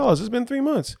 $100,000. It's been 3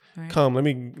 months. Right. Come,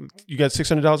 you got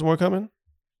 $600 more coming?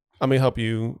 I'm going to help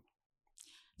you.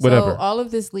 Whatever. So all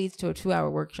of this leads to a 2-hour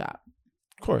workshop.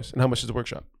 Of course. And how much is the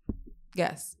workshop?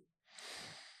 Guess.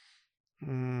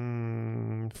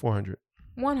 400.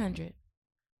 100.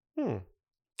 Smart.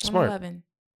 111.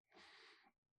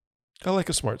 I like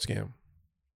a smart scam.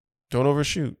 Don't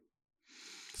overshoot.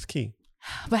 It's key.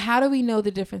 But how do we know the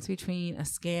difference between a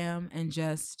scam and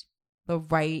just the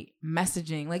right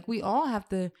messaging? Like, we all have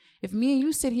to, if me and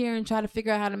you sit here and try to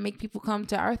figure out how to make people come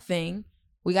to our thing,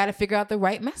 we got to figure out the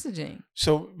right messaging.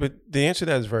 So, but the answer to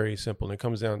that is very simple. And it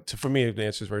comes down to, for me, the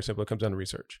answer is very simple. It comes down to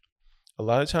research. A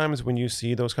lot of times when you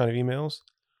see those kind of emails,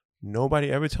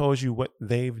 nobody ever tells you what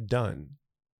they've done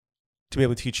to be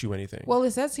able to teach you anything. Well,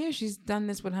 it says here she's done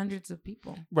this with hundreds of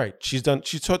people. Right. She's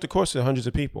taught the course to hundreds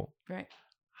of people. Right.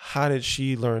 How did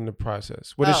she learn the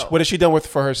process? What has she done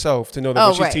for herself to know that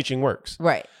what she's teaching works?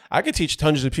 Right. I could teach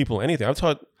hundreds of people anything.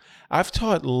 I've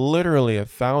taught literally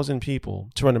 1,000 people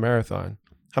to run a marathon.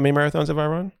 How many marathons have I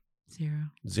run?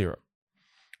 0.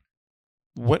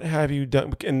 What have you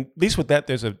done? And at least with that,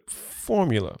 there's a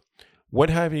formula. What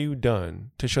have you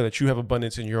done to show that you have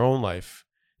abundance in your own life?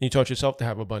 And you taught yourself to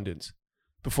have abundance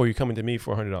before you come into me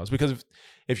for $100. Because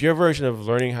if your version of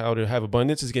learning how to have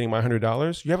abundance is getting my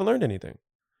 $100, you haven't learned anything.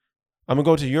 I'm going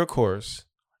to go to your course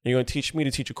and you're going to teach me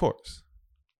to teach a course.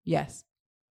 Yes.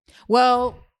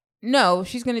 Well, no,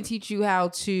 she's going to teach you how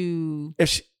to.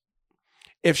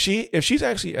 If she's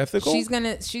actually ethical,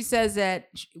 she says that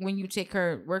when you take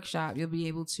her workshop, you'll be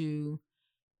able to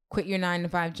quit your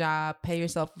 9-to-5 job, pay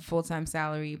yourself a full-time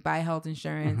salary, buy health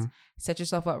insurance, set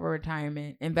yourself up for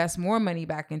retirement, invest more money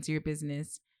back into your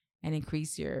business, and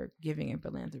increase your giving and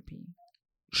philanthropy.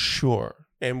 Sure.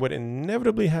 And what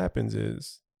inevitably happens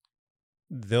is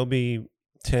there'll be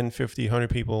 10, 50, 100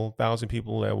 people, 1,000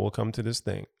 people that will come to this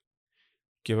thing,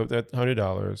 give up that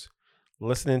 $100,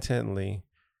 listen intently,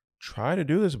 try to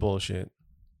do this bullshit.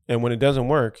 And when it doesn't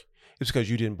work, it's because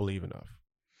you didn't believe enough.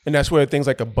 And that's where things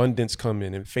like abundance come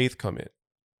in and faith come in.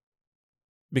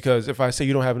 Because if I say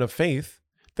you don't have enough faith,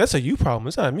 that's a you problem.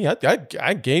 It's not me.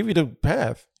 I gave you the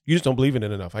path. You just don't believe in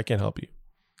it enough. I can't help you.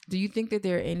 Do you think that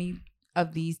there are any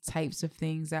of these types of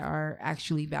things that are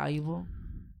actually valuable?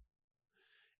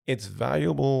 It's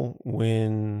valuable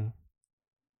when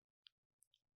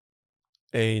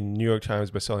a New York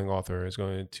Times bestselling author is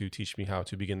going to teach me how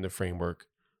to begin the framework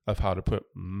of how to put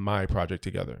my project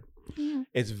together. Yeah.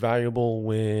 It's valuable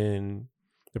when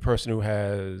the person who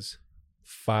has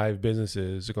 5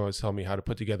 businesses is going to tell me how to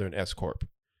put together an S Corp.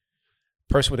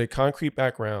 Person with a concrete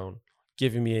background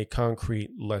giving me a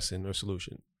concrete lesson or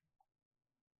solution.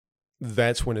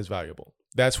 That's when it's valuable.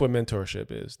 That's what mentorship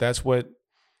is. That's what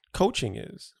coaching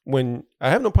is. When I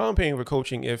have no problem paying for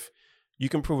coaching if you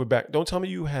can prove it back. Don't tell me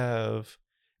you have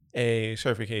a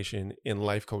certification in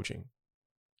life coaching.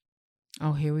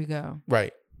 Oh, here we go.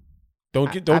 Right.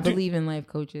 I believe in life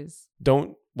coaches.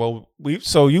 I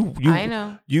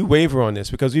know. You waver on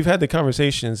this because we've had the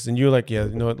conversations and you're like, yeah,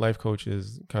 you know what, life coach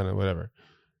is kind of whatever.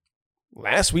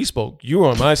 Last we spoke, you were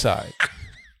on my side.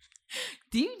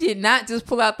 You did not just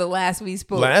pull out the last we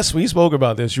spoke. Last we spoke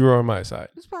about this, you were on my side.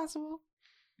 It's possible.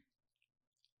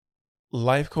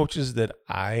 Life coaches that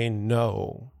I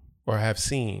know or have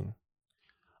seen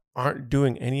aren't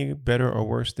doing any better or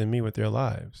worse than me with their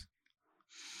lives.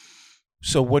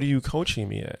 So what are you coaching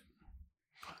me at?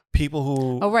 People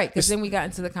who... Oh, right. Because then we got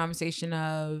into the conversation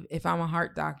of if I'm a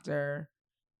heart doctor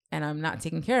and I'm not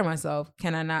taking care of myself,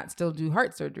 can I not still do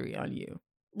heart surgery on you?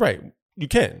 Right. You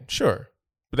can, sure.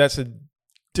 But that's a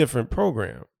different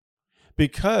program.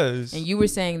 Because... And you were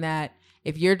saying that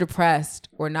if you're depressed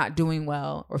or not doing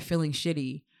well or feeling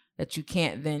shitty, that you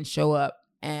can't then show up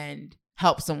and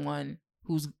help someone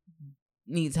who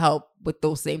needs help with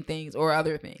those same things or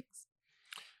other things.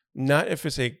 Not if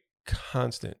it's a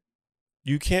constant.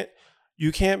 You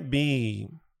can't be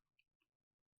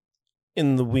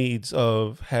in the weeds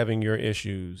of having your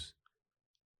issues.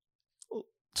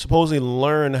 Supposedly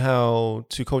learn how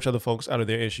to coach other folks out of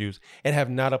their issues and have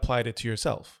not applied it to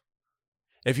yourself.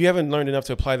 If you haven't learned enough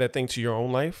to apply that thing to your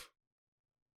own life,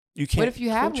 you can't. But if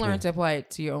you have learned to apply it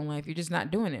to your own life, you're just not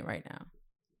doing it right now.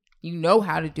 You know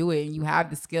how to do it and you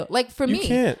have the skill. Like for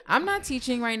me, I'm not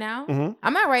teaching right now. Mm-hmm.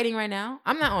 I'm not writing right now.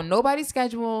 I'm not on nobody's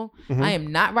schedule. Mm-hmm. I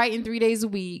am not writing 3 days a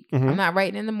week. Mm-hmm. I'm not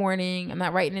writing in the morning. I'm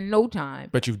not writing in no time.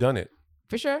 But you've done it.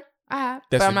 For sure. I have.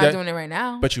 But I'm not doing it right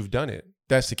now. But you've done it.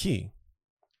 That's the key.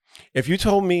 If you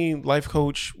told me life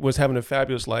coach was having a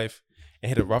fabulous life and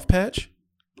hit a rough patch,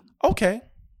 okay.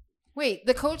 Wait,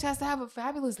 the coach has to have a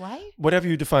fabulous life? Whatever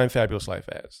you define fabulous life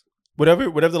as.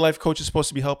 Whatever the life coach is supposed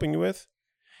to be helping you with,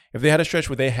 If they had a stretch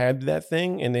where they had that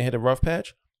thing and they hit a rough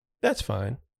patch, that's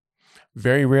fine.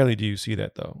 Very rarely do you see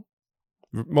that though.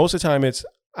 Most of the time it's,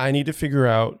 I need to figure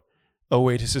out a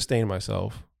way to sustain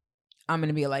myself. I'm going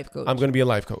to be a life coach. I'm going to be a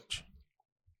life coach.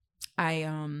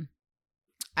 I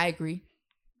agree.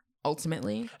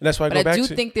 Ultimately. And that's why I do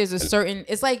think there's a certain,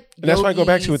 it's like, and that's why I go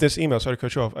back to with this email. Sorry to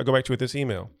cut you off. I go back to with this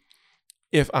email.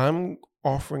 If I'm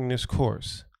offering this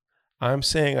course, I'm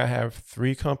saying I have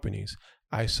 3 companies.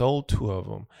 I sold 2 of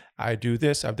them. I do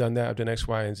this. I've done that. I've done X,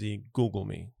 Y, and Z. Google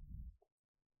me.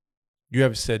 You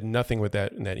have said nothing with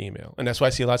that in that email. And that's why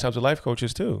I see a lot of times with life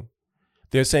coaches too.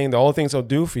 They're saying all the things they'll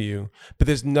do for you, but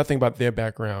there's nothing about their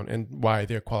background and why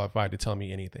they're qualified to tell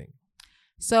me anything.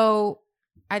 So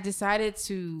I decided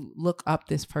to look up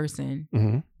this person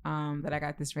that I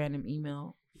got this random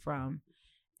email from.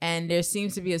 And there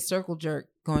seems to be a circle jerk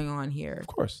going on here. Of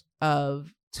course.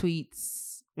 Of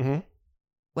tweets,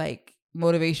 like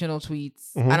motivational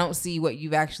tweets. I don't see what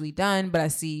you've actually done, but I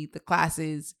see the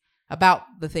classes about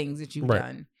the things that you've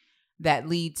done that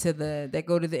lead to that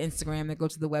go to the Instagram, that go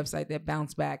to the website, that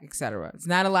bounce back, etc. It's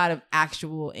not a lot of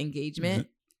actual engagement.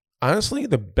 Honestly,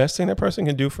 the best thing that person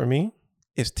can do for me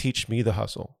is teach me the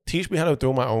hustle. Teach me how to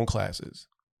throw my own classes.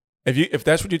 If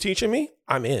that's what you're teaching me,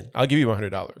 I'm in. I'll give you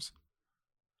 $100.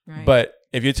 Right. But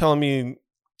if you're telling me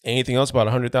anything else about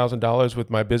 $100,000 with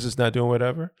my business not doing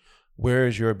whatever, where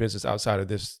is your business outside of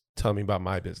this? Tell me about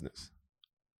my business.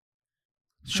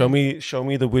 Show me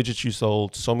the widgets you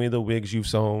sold. Show me the wigs you've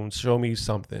sewn. Show me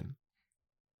something.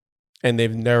 And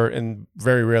they've never, and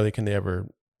very rarely can they ever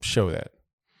show that.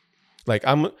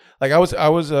 I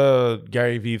was a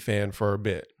Gary Vee fan for a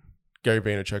bit. Gary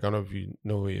Vaynerchuk. I don't know if you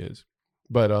know who he is,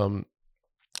 but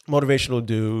motivational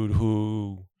dude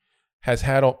who has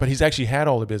had but he's actually had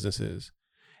all the businesses,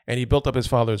 and he built up his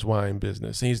father's wine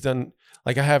business. And he's done,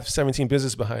 I have 17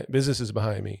 businesses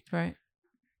behind me. Right.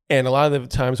 And a lot of the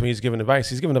times when he's giving advice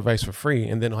for free,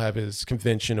 and then he'll have his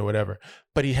convention or whatever.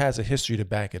 But he has a history to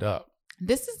back it up.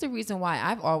 This is the reason why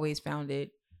I've always found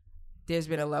there's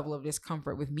been a level of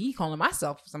discomfort with me calling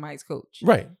myself somebody's coach.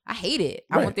 Right. I hate it.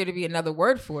 Right. I want there to be another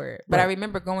word for it. But I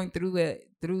remember going through it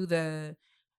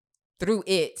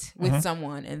with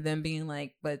someone and them being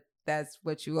like, but that's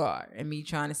what you are. And me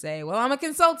trying to say, well, I'm a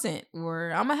consultant,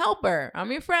 or I'm a helper.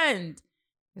 I'm your friend.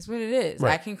 That's what it is.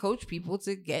 Right. I can coach people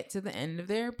to get to the end of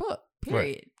their book,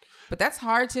 period. Right. But that's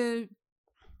hard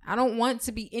I don't want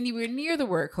to be anywhere near the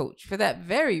word coach for that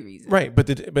very reason. Right. But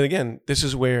again, this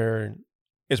is where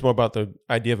it's more about the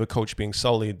idea of a coach being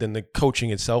sullied than the coaching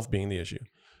itself being the issue.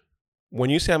 When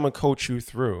you say I'm going to coach you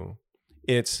through,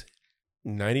 it's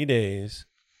 90 days.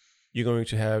 You're going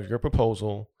to have your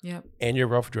proposal and your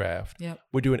rough draft. Yep.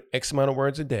 We're doing X amount of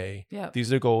words a day. Yep.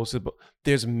 These are the goals.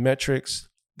 There's metrics.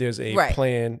 There's a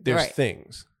plan. There's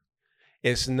things.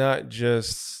 It's not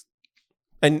just,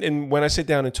 and when I sit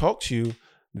down and talk to you,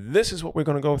 this is what we're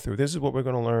going to go through. This is what we're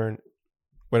going to learn,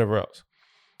 whatever else.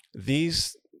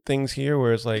 These things here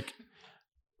where it's like,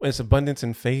 it's abundance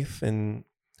and faith, and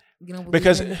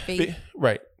because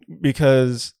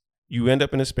you end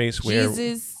up in a space where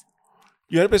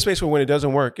when it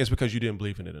doesn't work, it's because you didn't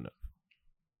believe in it enough.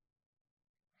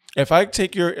 If I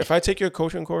take your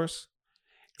coaching course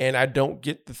and I don't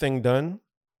get the thing done,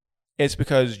 it's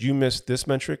because you missed this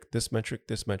metric, this metric,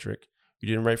 this metric. You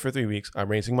didn't write for 3 weeks. I'm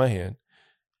raising my hand.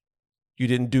 You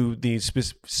didn't do these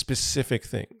specific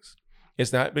things.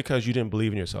 It's not because you didn't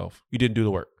believe in yourself. You didn't do the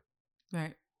work.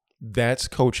 Right. That's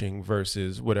coaching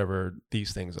versus whatever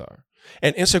these things are.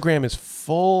 And Instagram is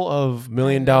full of $1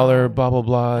 million blah blah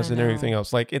blahs and everything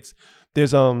else. Like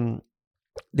there's a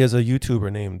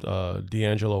YouTuber named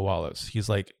D'Angelo Wallace. He's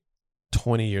like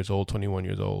 20 years old, 21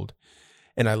 years old.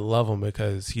 And I love him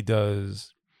because he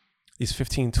does these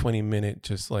 15, 20 minute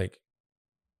just like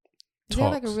talks. Is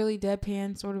that like a really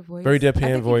deadpan sort of voice? Very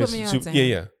deadpan voice.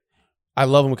 Yeah. I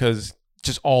love him because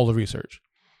just all the research.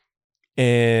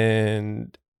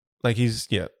 And like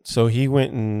so he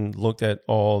went and looked at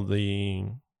all the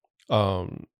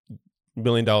 $1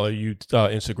 million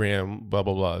Instagram blah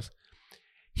blah blahs.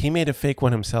 He made a fake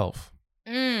one himself.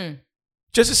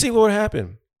 Just to see what would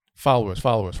happen. Followers.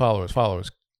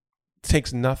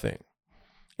 Takes nothing.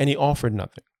 And he offered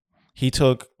nothing. He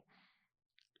took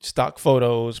stock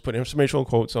photos, put informational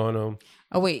quotes on them.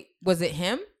 Oh wait, was it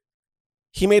him?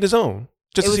 He made his own.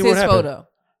 Just to see what happened. Photo.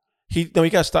 He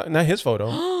got stock, not his photo.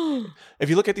 If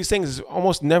you look at these things, it's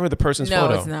almost never the person's photo.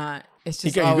 No, it's not. It's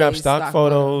just you grab stock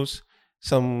photos,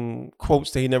 some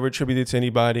quotes that he never attributed to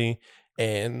anybody,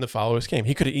 and the followers came.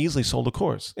 He could have easily sold a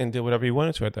course and did whatever he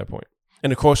wanted to at that point.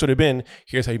 And the course would have been,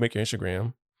 here's how you make your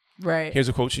Instagram. Right. Here's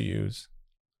a quote you use.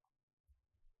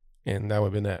 And that would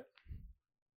have been that.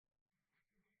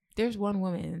 There's one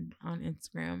woman on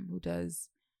Instagram who does.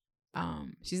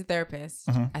 She's a therapist,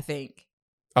 I think.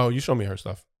 Oh, you show me her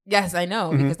stuff. Yes, I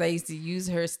know, because I used to use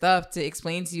her stuff to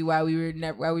explain to you why we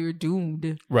were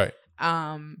doomed. Right.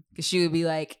 Because she would be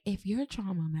like, if your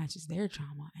trauma matches their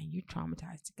trauma and you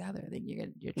traumatized together, then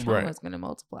your trauma is going to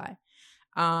multiply.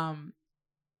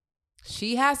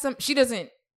 She does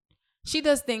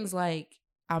things like,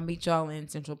 I'll meet y'all in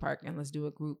Central Park and let's do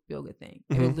a group yoga thing.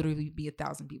 There will literally be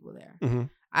 1,000 people there.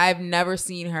 I've never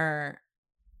seen her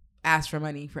ask for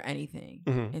money for anything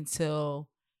until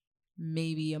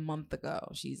maybe a month ago.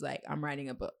 She's like, I'm writing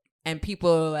a book. And people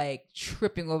are like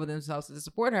tripping over themselves to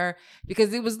support her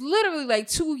because it was literally like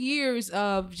 2 years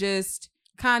of just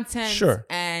content. Sure.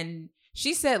 And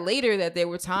she said later that there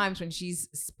were times when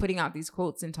she's putting out these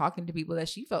quotes and talking to people that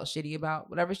she felt shitty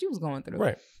about whatever she was going through.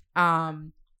 Right.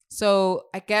 So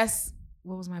I guess,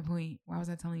 what was my point? Why was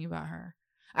I telling you about her?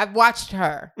 I've watched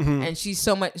her and she's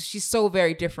so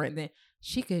very different than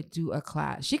she could do a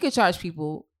class. She could charge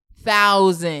people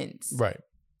thousands. Right.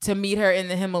 To meet her in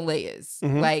the Himalayas.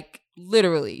 Like,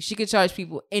 literally, she could charge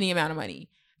people any amount of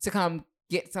money to come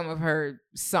get some of her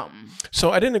something. So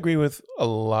I didn't agree with a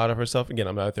lot of her stuff. Again,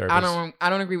 I'm not a therapist.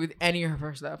 I don't agree with any of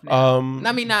her stuff now.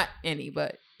 I mean, not any,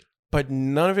 but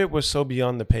none of it was so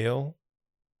beyond the pale,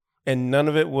 and none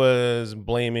of it was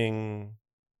blaming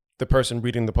the person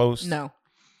reading the post. No.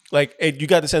 Like, you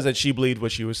got the sense that she believed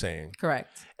what she was saying.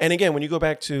 Correct. And again, when you go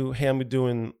back to, hey, I'm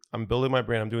building my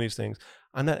brand, I'm doing these things.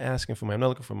 I'm not asking for money. I'm not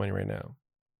looking for money right now.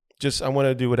 Just, I want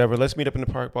to do whatever. Let's meet up in the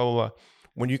park, blah, blah, blah.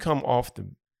 When you come off the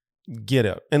get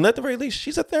up, and at the very least,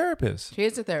 she's a therapist. She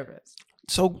is a therapist.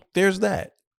 So there's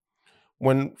that.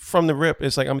 When from the rip,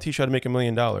 it's like, I'm going to teach you how to make $1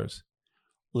 million.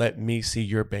 Let me see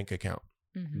your bank account.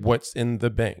 What's in the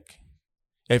bank?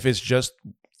 If it's just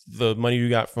the money you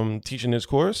got from teaching this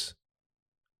course,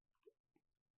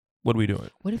 what are we doing?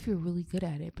 What if you're really good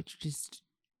at it, but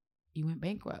you went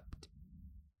bankrupt?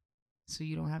 So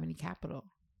you don't have any capital.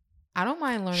 I don't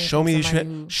mind learning. Show me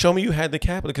you had the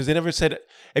capital, because they never said.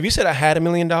 If you said I had $1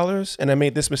 million and I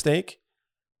made this mistake,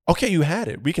 okay, you had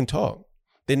it. We can talk.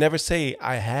 They never say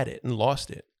I had it and lost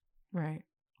it. Right.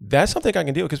 That's something I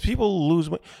can deal with, because people lose.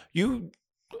 You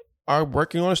are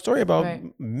working on a story about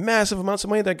massive amounts of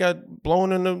money that got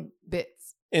blown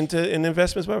into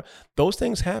investments. Whatever. Those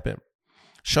things happen.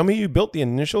 Show me you built the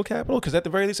initial capital, because at the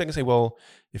very least I can say, well,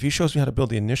 if he shows me how to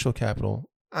build the initial capital,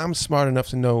 I'm smart enough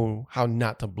to know how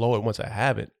not to blow it once I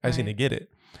have it. I just need to get it.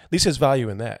 At least there's value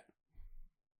in that.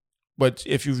 But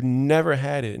if you've never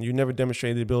had it and you've never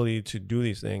demonstrated the ability to do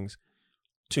these things,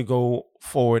 to go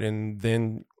forward and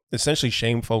then essentially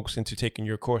shame folks into taking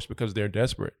your course because they're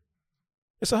desperate,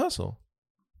 it's a hustle.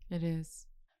 It is.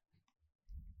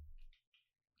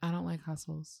 I don't like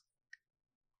hustles.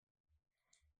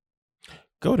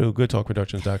 Go to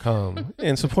goodtalkproductions.com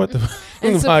and support the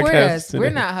support podcast us. today. We're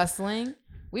not hustling.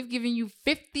 We've given you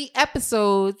 50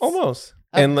 episodes. Almost.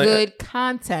 Of good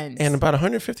content. And about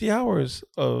 150 hours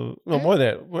of, more than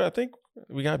that. Well, I think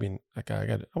we got to be, I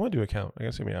want to do a count. I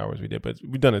got to see how many hours we did, but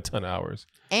we've done a ton of hours.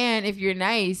 And if you're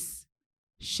nice,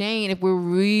 Shane, if we're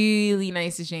really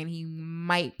nice to Shane, he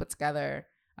might put together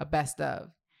a best of.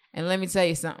 And let me tell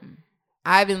you something.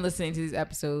 I've been listening to these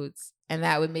episodes, and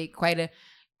that would make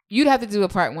you'd have to do a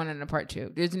part 1 and a part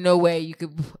 2. There's no way you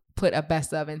could put a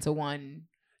best of into one.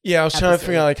 Yeah, I was trying to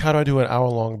figure out, like, how do I do an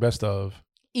hour-long best of?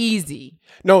 Easy.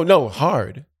 No,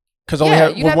 hard. Because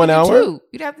only with 1 hour?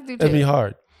 You'd have to do 2. That'd be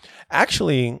hard.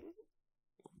 Actually,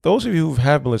 those of you who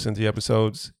have been listening to the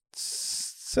episodes,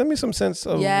 send me some sense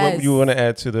of what you want to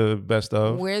add to the best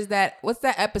of. Where's that? What's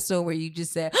that episode where you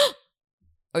just said,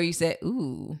 or you said,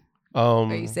 ooh.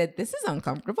 Or you said, this is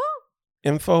uncomfortable?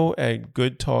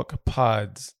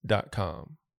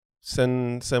 info@goodtalkpods.com.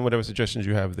 Send whatever suggestions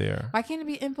you have there. Why can't it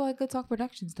be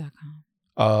info@goodtalkproductions.com?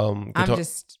 I'm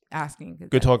just asking.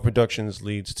 Good Talk Productions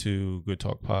leads to Good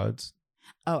Talk Pods.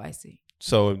 Oh, I see.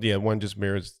 So yeah, one just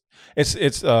mirrors. It's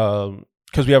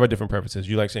because we have our different preferences.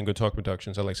 You like saying Good Talk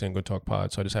Productions. I like saying Good Talk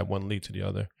Pods. So I just have one lead to the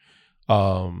other.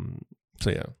 So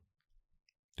yeah,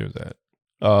 there's that.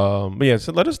 But yeah,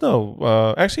 so let us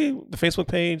know. Actually, the Facebook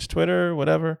page, Twitter,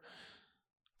 whatever.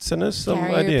 Send us some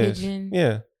ideas. Pigeon.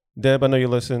 Yeah. Deb, I know you're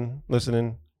listening.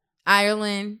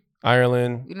 Ireland.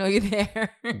 You know you're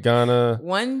there. Ghana.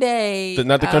 One day.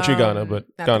 Not the country Ghana, but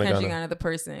not Ghana. The country Ghana, the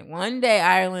person. One day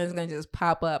Ireland's going to just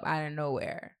pop up out of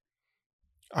nowhere.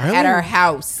 Ireland? At our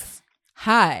house.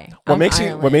 Hi. What makes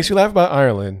you laugh about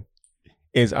Ireland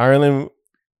is Ireland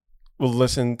will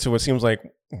listen to what seems like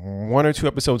 1 or 2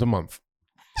 episodes a month.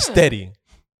 Steady.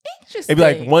 Interesting. It'd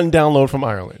be like one download from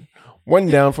Ireland. One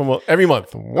down from every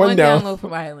month. One download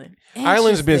from Ireland.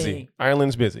 Ireland's busy.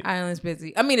 Ireland's busy.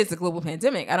 I mean, it's a global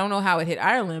pandemic. I don't know how it hit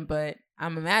Ireland, but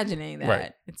I'm imagining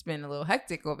that it's been a little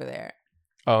hectic over there.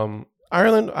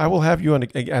 Ireland, I will have you on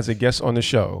as a guest on the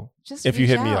show. Just if you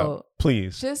hit me up,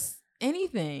 please. Just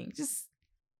anything. Just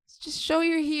show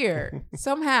you're here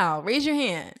somehow. Raise your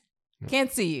hand.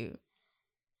 Can't see you.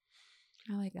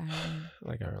 I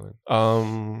like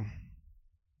Ireland.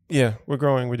 Yeah, we're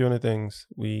growing. We're doing the things.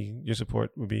 Your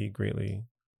support would be greatly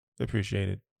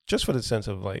appreciated. Just for the sense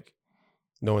of like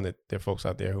knowing that there are folks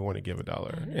out there who want to give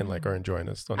 $1 and like are enjoying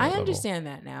us. On that level. Understand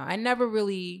that now. I never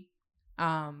really,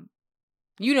 I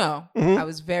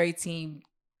was very team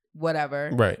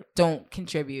whatever. Right. Don't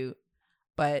contribute,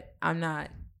 but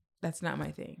that's not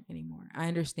my thing anymore. I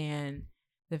understand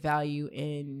the value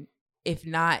in, if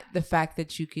not the fact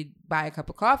that you could buy a cup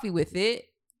of coffee with it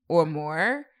or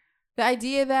more, the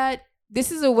idea that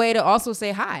this is a way to also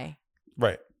say hi.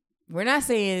 Right. We're not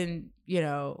saying, you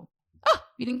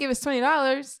didn't give us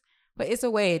 $20, but it's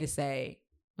a way to say,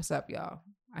 what's up, y'all?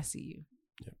 I see you.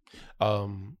 Yeah.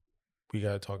 We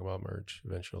got to talk about merch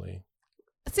eventually.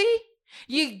 See?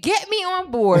 You get me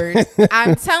on board.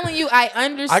 I'm telling you, I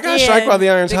understand. I got struck by the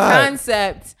iron's hot.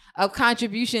 Concept of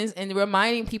contributions and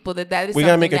reminding people that is we something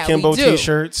gotta make akimbo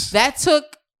t-shirts. That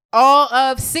took all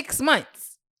of 6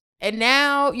 months. And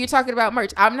now you're talking about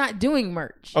merch. I'm not doing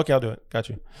merch. Okay, I'll do it. Got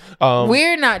you.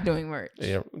 We're not doing merch.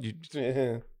 Yeah. Did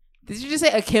you just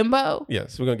say akimbo?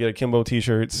 Yes, we're gonna get akimbo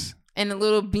t-shirts. And a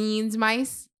little beans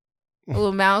mice. A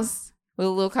little mouse with a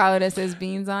little collar that says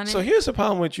beans on it. So here's the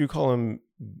problem with you calling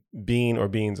Bean or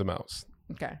Beans a mouse.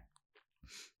 Okay.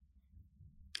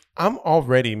 I'm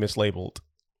already mislabeled.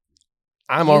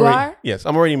 I'm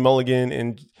already Mulligan,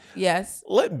 and yes,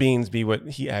 let Beans be what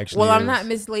he actually is. I'm not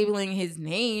mislabeling his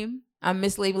name. I'm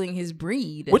mislabeling his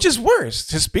breed. Which is worse,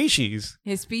 his species.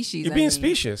 You're being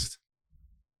specious.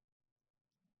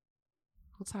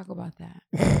 We'll talk about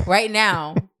that. Right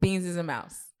now, Beans is a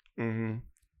mouse. Mm-hmm.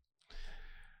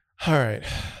 All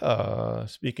right.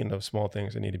 Speaking of small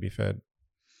things that need to be fed.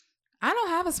 I don't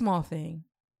have a small thing.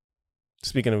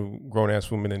 Speaking of grown-ass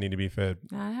women that need to be fed.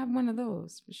 I have one of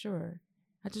those, for sure.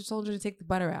 I just told her to take the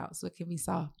butter out so it can be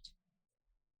soft.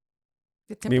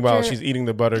 Meanwhile, she's eating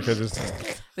the butter because it's...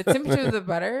 The temperature of the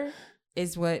butter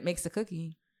is what makes the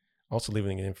cookie. Also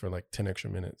leaving it in for like 10 extra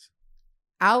minutes.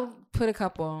 I'll put a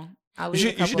couple. You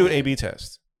should do an A/B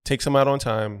test. Take some out on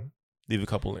time, leave a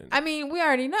couple in. I mean, we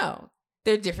already know.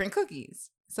 They're different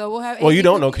cookies. So we'll have you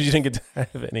don't know because you didn't get to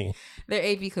have any. They're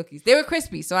AB cookies. They were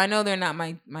crispy, so I know they're not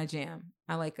my jam.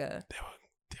 I like a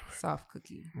soft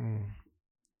cookie.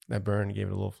 That burn gave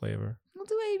it a little flavor. We'll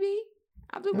do AB.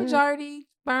 I'll do majority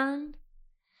burned.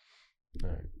 All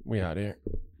right. We out here.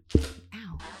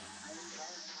 Ow.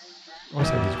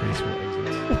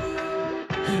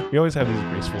 We always have these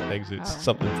graceful exits.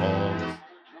 Something falls.